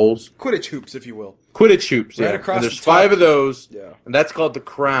just the holes. Quidditch hoops, if you will. Quidditch hoops, right yeah. across And there's the top. 5 of those, Yeah. and that's called the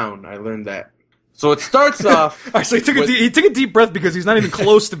crown. I learned that. So it starts off. All right, so he took a deep breath because he's not even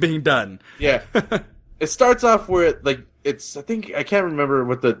close to being done. Yeah, it starts off where it's. I think I can't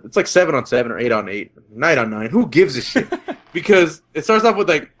remember it's like 7-on-7 or 8-on-8, 9-on-9. Who gives a shit? Because it starts off with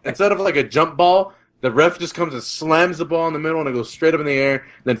instead of a jump ball, the ref just comes and slams the ball in the middle and it goes straight up in the air.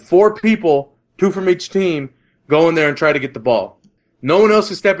 Then 4 people, 2 from each team, go in there and try to get the ball. No one else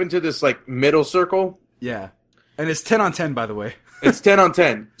can step into this middle circle. Yeah, and it's 10-on-10, by the way. It's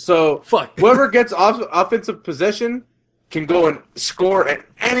 10-on-10. So Fuck. whoever gets offensive possession can go and score at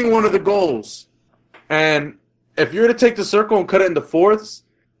any one of the goals. And if you're to take the circle and cut it into fourths,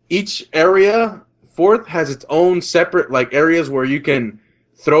 each fourth has its own separate areas where you can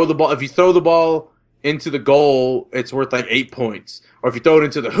throw the ball. If you throw the ball into the goal, it's worth 8 points. Or if you throw it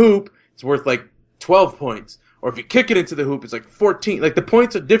into the hoop, it's worth 12 points. Or if you kick it into the hoop, it's 14. The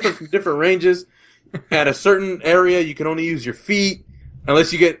points are different from different ranges. At a certain area, you can only use your feet.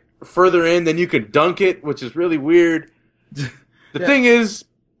 Unless you get further in, then you can dunk it, which is really weird. The thing is,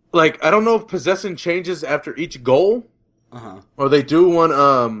 I don't know if possession changes after each goal. Uh-huh. Or they do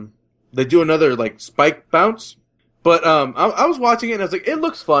another, spike bounce. But, I was watching it and I was like, it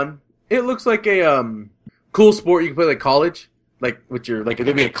looks fun. It looks like a, cool sport you can play college. With your, if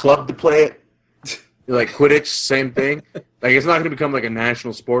there'd be a club to play it. Quidditch, same thing. It's not going to become a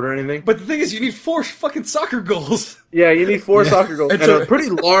national sport or anything. But the thing is, you need 4 fucking soccer goals. Yeah, you need 4 soccer goals and a pretty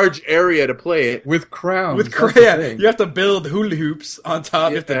large area to play it. With crowns. You have to build hula hoops on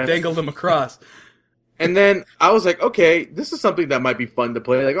top. You have to dangle them across. And then I was like, okay, this is something that might be fun to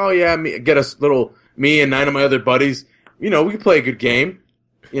play. Me and 9 of my other buddies, we can play a good game.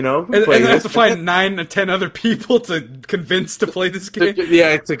 And I have to find 9 or 10 other people to convince to play this game.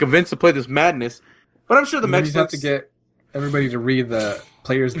 To convince to play this madness. But I'm sure the Mexicans have to get everybody to read the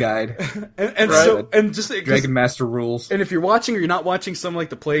player's guide. Dragon Master rules. And if you're watching or you're not watching someone like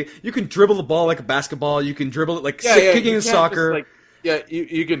to play, you can dribble the ball like a basketball. You can dribble it kicking in soccer.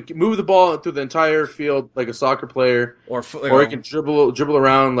 You can move the ball through the entire field like a soccer player, or you can dribble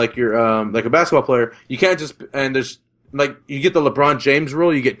around like you're like a basketball player. You can't just like you get the LeBron James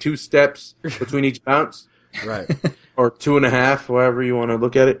rule. You get 2 steps between each bounce, Right. or 2.5, however you want to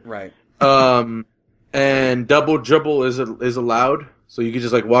look at it. Right. And double dribble is allowed, so you can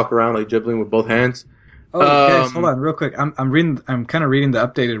just like walk around like dribbling with both hands. Oh, guys, hold on, real quick. I'm kind of reading the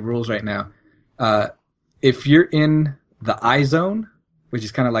updated rules right now. If you're in the I zone, which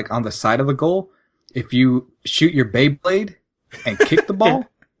is kind of like on the side of the goal, if you shoot your Beyblade and kick the ball,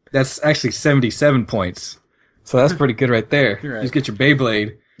 that's actually 77 points. So that's pretty good right there. Right. You just get your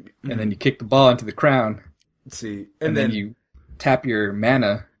Beyblade, and then you kick the ball into the crown. Let's see. And then you tap your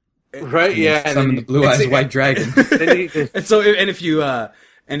mana. Right? Yeah. And summon the Blue Eyes White Dragon.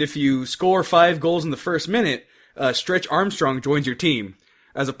 And if you score 5 goals in the first minute, Stretch Armstrong joins your team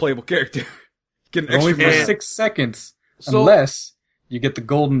as a playable character. Get an Only extra for 6 seconds, unless you get the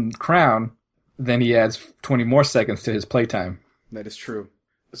golden crown. Then he adds 20 more seconds to his playtime. That is true.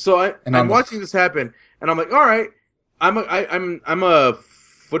 So I'm watching this happen, and I'm like, all right, I'm a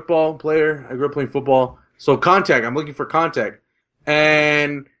football player. I grew up playing football, so contact. I'm looking for contact,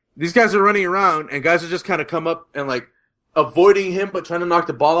 and these guys are running around, and guys are just kind of come up and like avoiding him, but trying to knock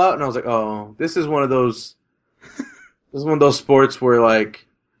the ball out. And I was like, oh, this is one of those sports where like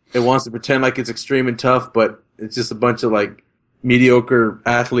it wants to pretend like it's extreme and tough, but it's just a bunch of like mediocre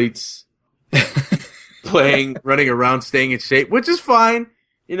athletes running around, staying in shape, which is fine.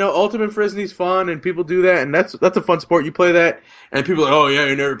 You know, ultimate frisbee's fun, and people do that, and that's a fun sport. You play that, and people are like, oh yeah,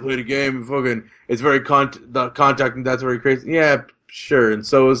 you never played a game. Fucking, it's very the contact, and that's very crazy. Yeah, sure. And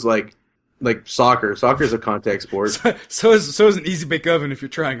so is like soccer. Soccer is a contact sport. So is an easy bake oven if you're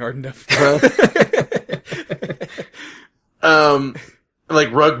trying hard enough.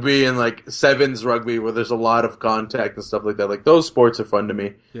 Like rugby and like sevens rugby, where there's a lot of contact and stuff like that. Like those sports are fun to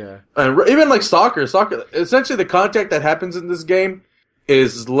me. Yeah. And even like soccer, essentially the contact that happens in this game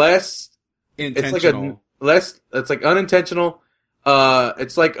is less intentional. It's like unintentional.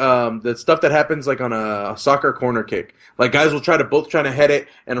 It's like the stuff that happens like on a soccer corner kick. Like guys will try to head it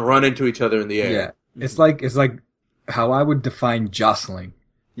and run into each other in the air. Yeah. It's like how I would define jostling.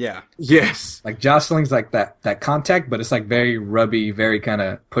 Yeah. Yes. Like jostling's like that contact, but it's like very rubby, very kind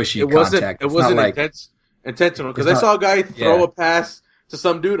of pushy contact. It wasn't intentional, because I saw a guy throw a pass to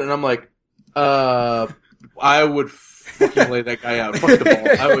some dude, and I'm like, I would fucking lay that guy out. Fuck the ball.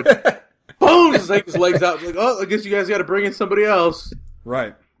 I would boom, just take his legs out. Like, oh, I guess you guys got to bring in somebody else.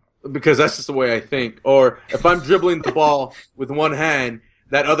 Right. Because that's just the way I think. Or if I'm dribbling the ball with one hand,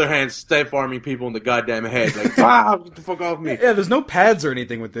 that other hand's stiff arming people in the goddamn head. Like, get the fuck off me. Yeah, there's no pads or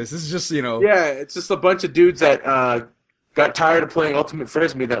anything with this. This is just, you know. Yeah, it's just a bunch of dudes that got tired of playing Ultimate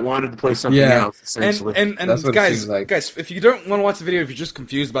Frisbee that wanted to play something else, essentially. And that's what guys, it seems like. guys, if you don't want to watch the video, if you're just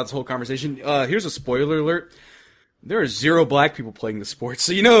confused about this whole conversation, here's a spoiler alert. There are 0 black people playing the sport,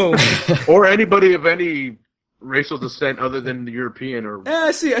 so you know. Or anybody of any racial descent other than the European or. Yeah,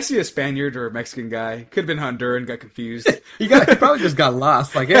 I see a Spaniard or a Mexican guy. Could have been Honduran, got confused. He probably just got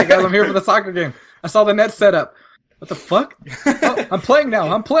lost. Like, hey guys, I'm here for the soccer game. I saw the net set up. What the fuck? Oh, I'm playing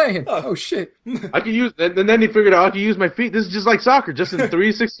now. I'm playing. Oh shit. I can use, and then he figured out I can use my feet. This is just like soccer, just in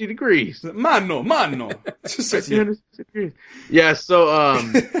 360 degrees. Mano. Just 360 degrees. Yeah. So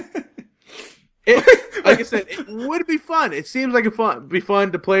like I said, it would be fun. It seems like be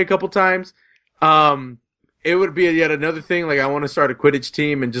fun to play a couple times. It would be yet another thing. Like I want to start a Quidditch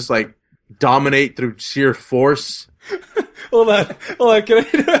team and just like dominate through sheer force. Hold on.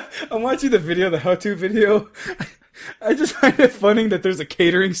 I'm watching the video, the how-to video. I just find it funny that there's a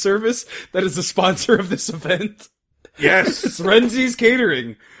catering service that is the sponsor of this event. Yes, it's Renzi's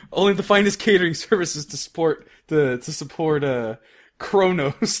Catering. Only the finest catering services to support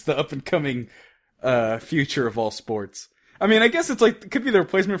Kronos, the up and coming future of all sports. I mean, I guess it could be the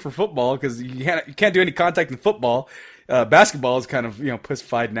replacement for football because you can't do any contact in football. Basketball is kind of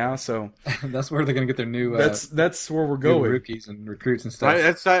pussified now, so that's where they're gonna get their new. That's where we're going. Rookies and recruits and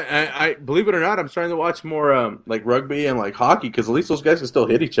stuff. I believe it or not, I'm starting to watch more like rugby and like hockey because at least those guys can still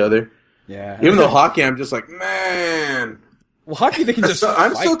hit each other. Yeah. Even though hockey, I'm just like, man. Well, hockey they can just.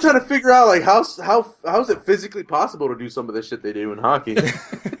 I'm still trying to figure out like how is it physically possible to do some of the shit they do in hockey.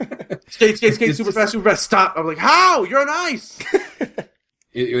 skate, super fast. Stop! I'm like, how? You're on ice.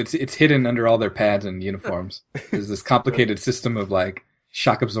 It's hidden under all their pads and uniforms. There's this complicated system of like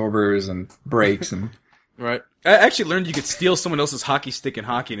shock absorbers and brakes and. Right. I actually learned you could steal someone else's hockey stick in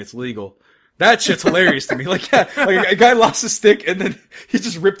hockey and it's legal. That shit's hilarious to me. Like a guy lost his stick and then he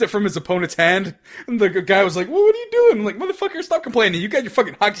just ripped it from his opponent's hand. And the guy was like, well, what are you doing? I'm like, motherfucker, stop complaining. You got your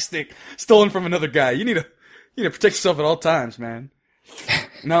fucking hockey stick stolen from another guy. You need to protect yourself at all times, man.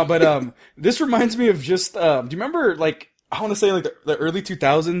 No, but this reminds me of just, do you remember like, I want to say like the early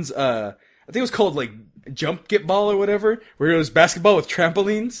 2000s, think it was called like Jump Get Ball or whatever, where it was basketball with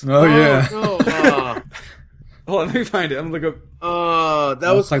trampolines. Oh yeah. No, Hold on, let me find it. I'm gonna look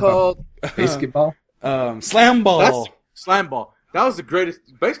that was called basketball. up Slam Ball. That's Slam Ball. That was the greatest.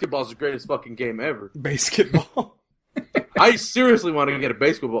 Basketball's the greatest fucking game ever. Basketball. I seriously want to get a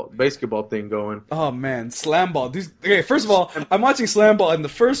basketball thing going. Oh man, Slam Ball. Okay, first of all, I'm watching Slam Ball, and the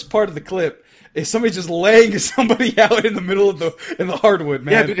first part of the clip is somebody just laying somebody out in the middle of the hardwood,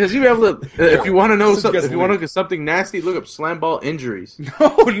 man. Yeah, because you have if you want to know Some if you want to look at something nasty, look up Slam Ball injuries.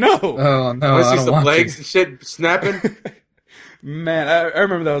 Oh no. Oh no, I I see don't some want legs to. and shit snapping. Man, I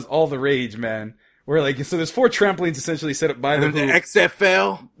remember that was all the rage, man. Where like, so there's 4 trampolines essentially set up by And the then the hoop.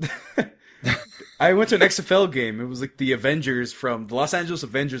 XFL. I went to an XFL game. It was like the Avengers from the Los Angeles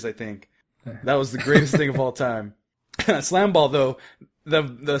Avengers, I think. That was the greatest thing of all time. Slam Ball though,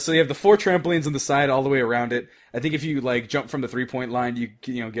 so you have the 4 trampolines on the side all the way around it. I think if you like jump from the 3-point line, you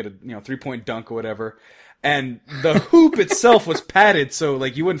get a 3-point dunk or whatever. And the hoop itself was padded, so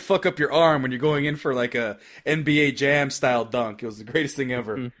like you wouldn't fuck up your arm when you're going in for like a NBA Jam style dunk. It was the greatest thing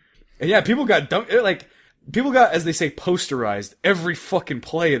ever. Mm. And yeah, people got people got, as they say, posterized every fucking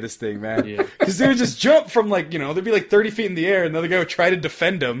play of this thing, man. Yeah. Because they would just jump from like, they'd be like 30 feet in the air, and the other guy would try to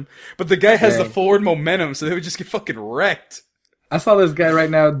defend him, but the guy has the forward momentum, so they would just get fucking wrecked. I saw this guy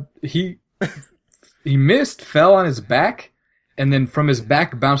right now. He missed, fell on his back, and then from his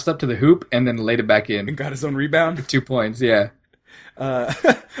back bounced up to the hoop, and then laid it back in. And got his own rebound? 2 points, yeah. I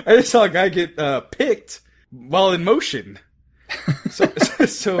just saw a guy get picked while in motion.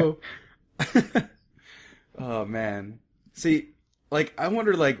 So oh man. See, like I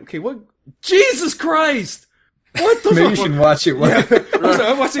wonder, like, okay, what? Jesus Christ! What the? Maybe fuck? you should watch it. Yeah.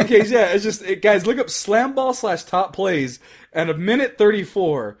 I'm watching case. Yeah, it's just guys, look up Slam Ball / top plays and a minute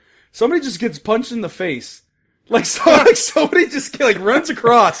 34. Somebody just gets punched in the face. Like somebody just like runs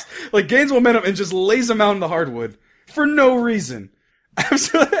across, like gains momentum and just lays him out in the hardwood for no reason.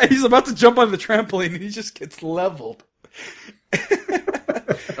 He's about to jump on the trampoline and he just gets leveled.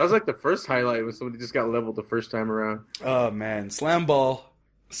 That was like the first highlight when somebody just got leveled the first time around. Oh man, Slam Ball,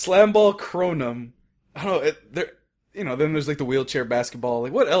 Kronum. I don't know. Then there's like the wheelchair basketball.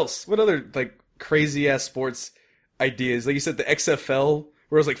 Like what else? What other like crazy ass sports ideas? Like you said, the XFL,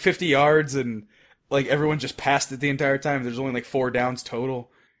 where it was like 50 yards and like everyone just passed it the entire time. There's only like 4 downs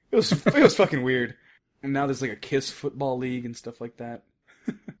total. It was fucking weird. And now there's like a Kiss football league and stuff like that.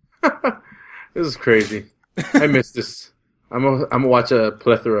 This is crazy. I missed this. I'm gonna watch a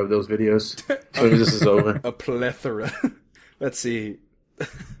plethora of those videos when this is over. A plethora. Let's see.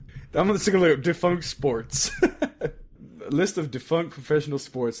 I'm just gonna look up defunct sports. List of defunct professional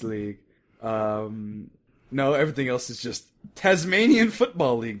sports league. No, everything else is just Tasmanian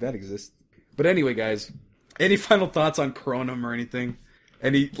Football League. That exists. But anyway, guys, any final thoughts on Kronum or anything?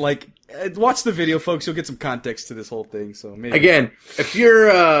 Watch the video, folks. You'll get some context to this whole thing. So maybe. Again, if you're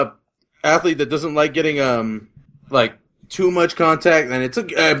a athlete that doesn't like getting too much contact, then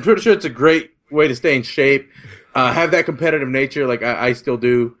I'm pretty sure it's a great way to stay in shape. Have that competitive nature, like I still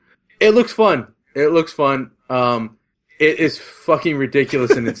do. It looks fun. It is fucking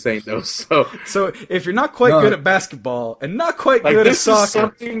ridiculous and insane though. So if you're not quite good at basketball and not quite good at soccer, is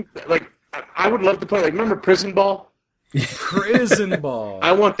something like I would love to play. Like remember prison ball? Prison ball.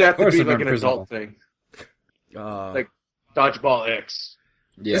 I want that to be like an adult thing. Like dodgeball X.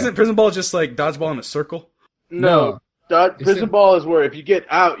 Yeah. Isn't prison ball just like dodgeball in a circle? No. Prison ball is where if you get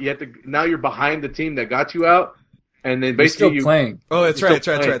out, you have to. Now you're behind the team that got you out, and then basically you're still playing. Oh, that's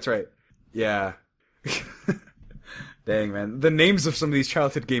right. Yeah. Dang, man. The names of some of these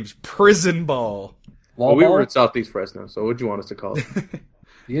childhood games. Prison ball. Well, we were at Southeast Fresno, so what'd you want us to call it?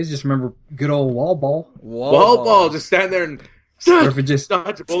 You guys just remember good old wall ball? Wall ball. Just stand there and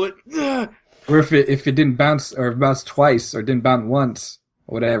dodge a bullet. Or if it didn't bounce, or bounced twice, or didn't bounce once,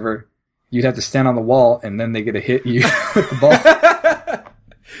 or whatever, you'd have to stand on the wall, and then they get to hit you with the ball.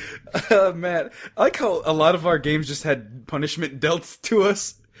 Oh, man. I like how a lot of our games just had punishment dealt to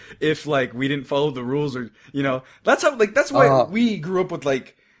us if, like, we didn't follow the rules or, that's how, like, that's why we grew up with,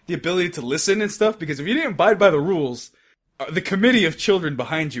 like, the ability to listen and stuff, because if you didn't abide by the rules, the committee of children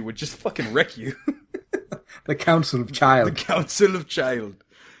behind you would just fucking wreck you. The Council of Child. The Council of Child.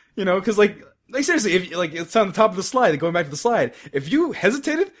 Because, like seriously, if it's on the top of the slide, going back to the slide, if you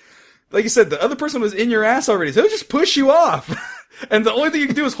hesitated, like you said, the other person was in your ass already, so they'll just push you off. And the only thing you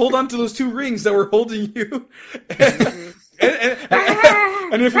can do is hold on to those 2 rings that were holding you.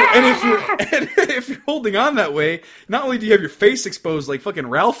 And if you're holding on that way, not only do you have your face exposed like fucking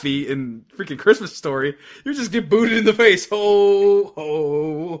Ralphie in freaking Christmas Story, you just get booted in the face. Ho,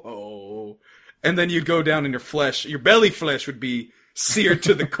 ho, ho. And then you'd go down in your flesh. Your belly flesh would be seared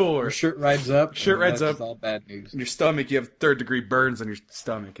to the core. Your shirt rides up. Shirt rides that's up. all bad news. In your stomach, you have 3rd-degree burns on your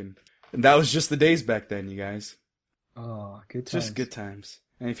stomach, and that was just the days back then, you guys. Oh, good times. Just good times.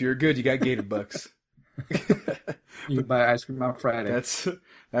 And if you were good, you got Gator Bucks. You can buy ice cream on Friday.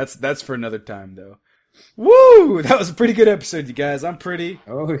 That's for another time, though. Woo! That was a pretty good episode, you guys. I'm pretty.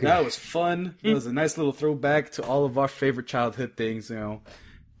 Oh, yeah. That was fun. It was a nice little throwback to all of our favorite childhood things. You know,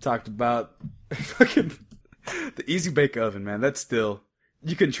 talked about fucking the Easy Bake Oven, man. That's still,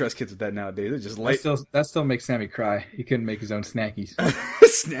 you couldn't trust kids with that nowadays. They're just late. That still makes Sammy cry. He couldn't make his own snackies.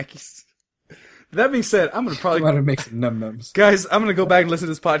 Snackies. That being said, I'm gonna He probably wanted to make some num-nums. guys. I'm gonna go back and listen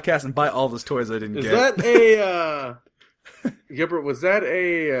to this podcast and buy all those toys I didn't Is get. that a Gilbert, was that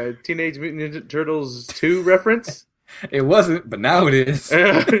a Teenage Mutant Ninja Turtles 2 reference? It wasn't, but now it is.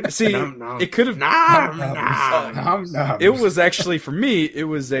 See, it could have. It was actually, for me, it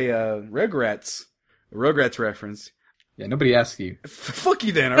was a Rugrats reference. Yeah, nobody asked you. Fuck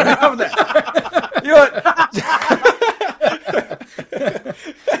you then, alright? How about that? You know what?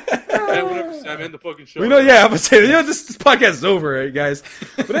 Hey, whatever, Sam, end the fucking show. We know, yeah, I'm gonna say, this podcast is over, right, guys?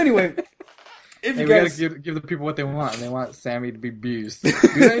 But anyway, if Hey, you we guys... gotta give the people what they want, and they want Sammy to be abused. Do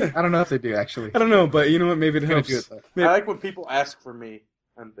they? I don't know if they do, actually. I don't know, but you know what? Maybe it helps. Do it, though. I like when people ask for me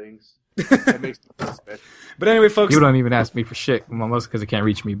on things. That makes me feel special. But anyway, folks, You don't even ask me for shit, mostly because they can't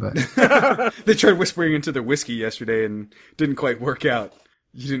reach me, but... they tried whispering into their whiskey yesterday and didn't quite work out.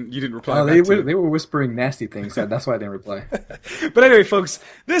 You didn't reply Oh, back to it. they were whispering nasty things, so that's why I didn't reply. But anyway, folks,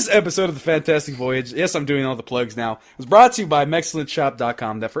 this episode of the Fantastic Voyage, yes, I'm doing all the plugs now, was brought to you by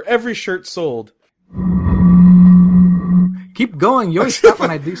MexcellentShop.com, that for every shirt sold... Keep going. You always stop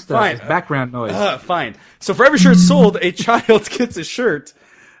when I do stuff. Fine. It's background noise. Fine. So for every shirt sold, a child gets a shirt.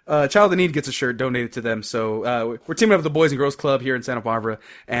 Child in Need gets a shirt donated to them. So we're teaming up with the Boys and Girls Club here in Santa Barbara,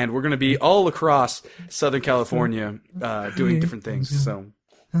 and we're going to be all across Southern California doing different things. So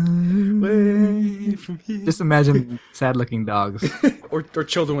way from here. Just imagine sad-looking dogs. or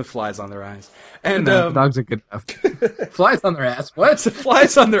children with flies on their eyes. And No, dogs are good enough. Flies on their ass. What?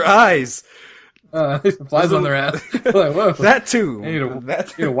 flies on their eyes. Flies on their ass. Like, whoa. That too. You need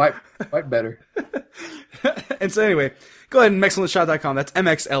to wipe better. And so anyway, go ahead and MexcellentShop.com. That's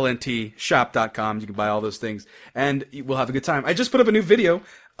MXLNT shop.com. You can buy all those things, and we'll have a good time. I just put up a new video,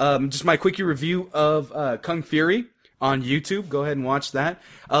 just my quickie review of Kung Fury on YouTube. Go ahead and watch that.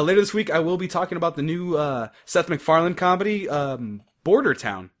 Later this week, I will be talking about the new Seth MacFarlane comedy, Border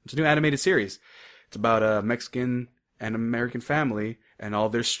Town. It's a new animated series. It's about a Mexican and American family and all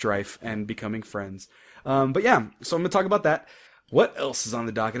their strife and becoming friends. But yeah, so I'm going to talk about that. What else is on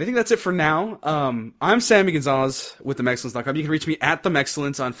the docket? I think that's it for now. I'm Sammy Gonzalez with TheMexcellence.com. You can reach me at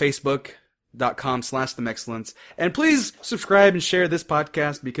TheMexcellence on Facebook.com/TheMexcellence. And please subscribe and share this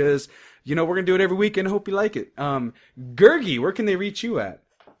podcast because, you know, we're going to do it every week and I hope you like it. Gergie, where can they reach you at?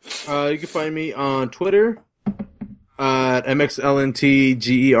 You can find me on Twitter at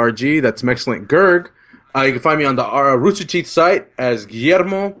MXLNTGERG. That's Mexcellent Gerg. You can find me on the Rooster Teeth site as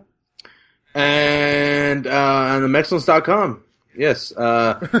Guillermo. And on TheMexcellence.com. Yes.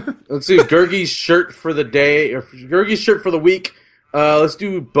 Let's do Gergie's shirt for the day, or Gergie's shirt for the week. Let's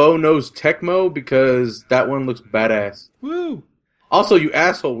do Bo Knows Tecmo because that one looks badass. Woo! Also, you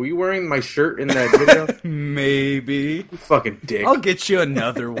asshole, were you wearing my shirt in that video? Maybe. You fucking dick. I'll get you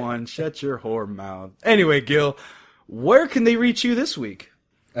another one. Shut your whore mouth. Anyway, Gil, where can they reach you this week?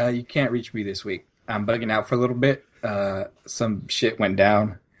 You can't reach me this week. I'm bugging out for a little bit. Some shit went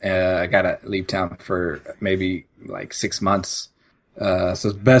down. I gotta leave town for maybe like 6 months. So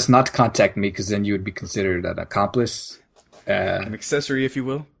it's best not to contact me because then you would be considered an accomplice. An accessory, if you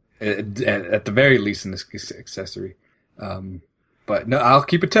will. At the very least, an accessory. But no, I'll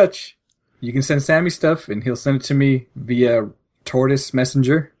keep in touch. You can send Sammy stuff and he'll send it to me via Tortoise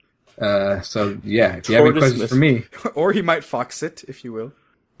Messenger. So yeah, if you have any questions for me. Or he might fox it, if you will.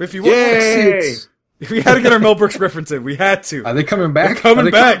 But if you want, Yay! we had to get our Mel Brooks reference in. We had to. Are they coming back? They're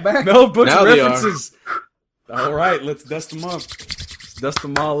coming back. Mel Brooks Now they references. All right, let's dust them up. Let's dust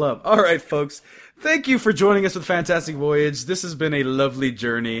them all up. All right, folks. Thank you for joining us with Fantastic Voyage. This has been a lovely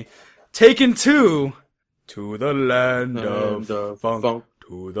journey. Taken to the land of funk.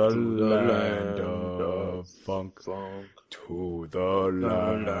 To the land of funk. To the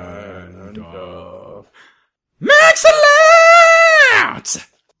land of Excellent!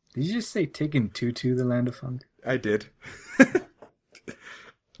 Did you just say taking two to the land of funk? I did.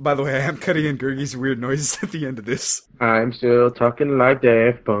 By the way, I am cutting in Gergie's weird noises at the end of this. I'm still talking like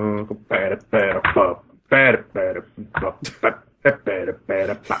Daft Punk.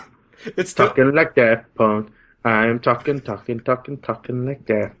 It's still... Talking like Daft Punk. I'm talking like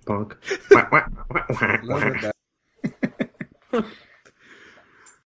Daft Punk. Love it,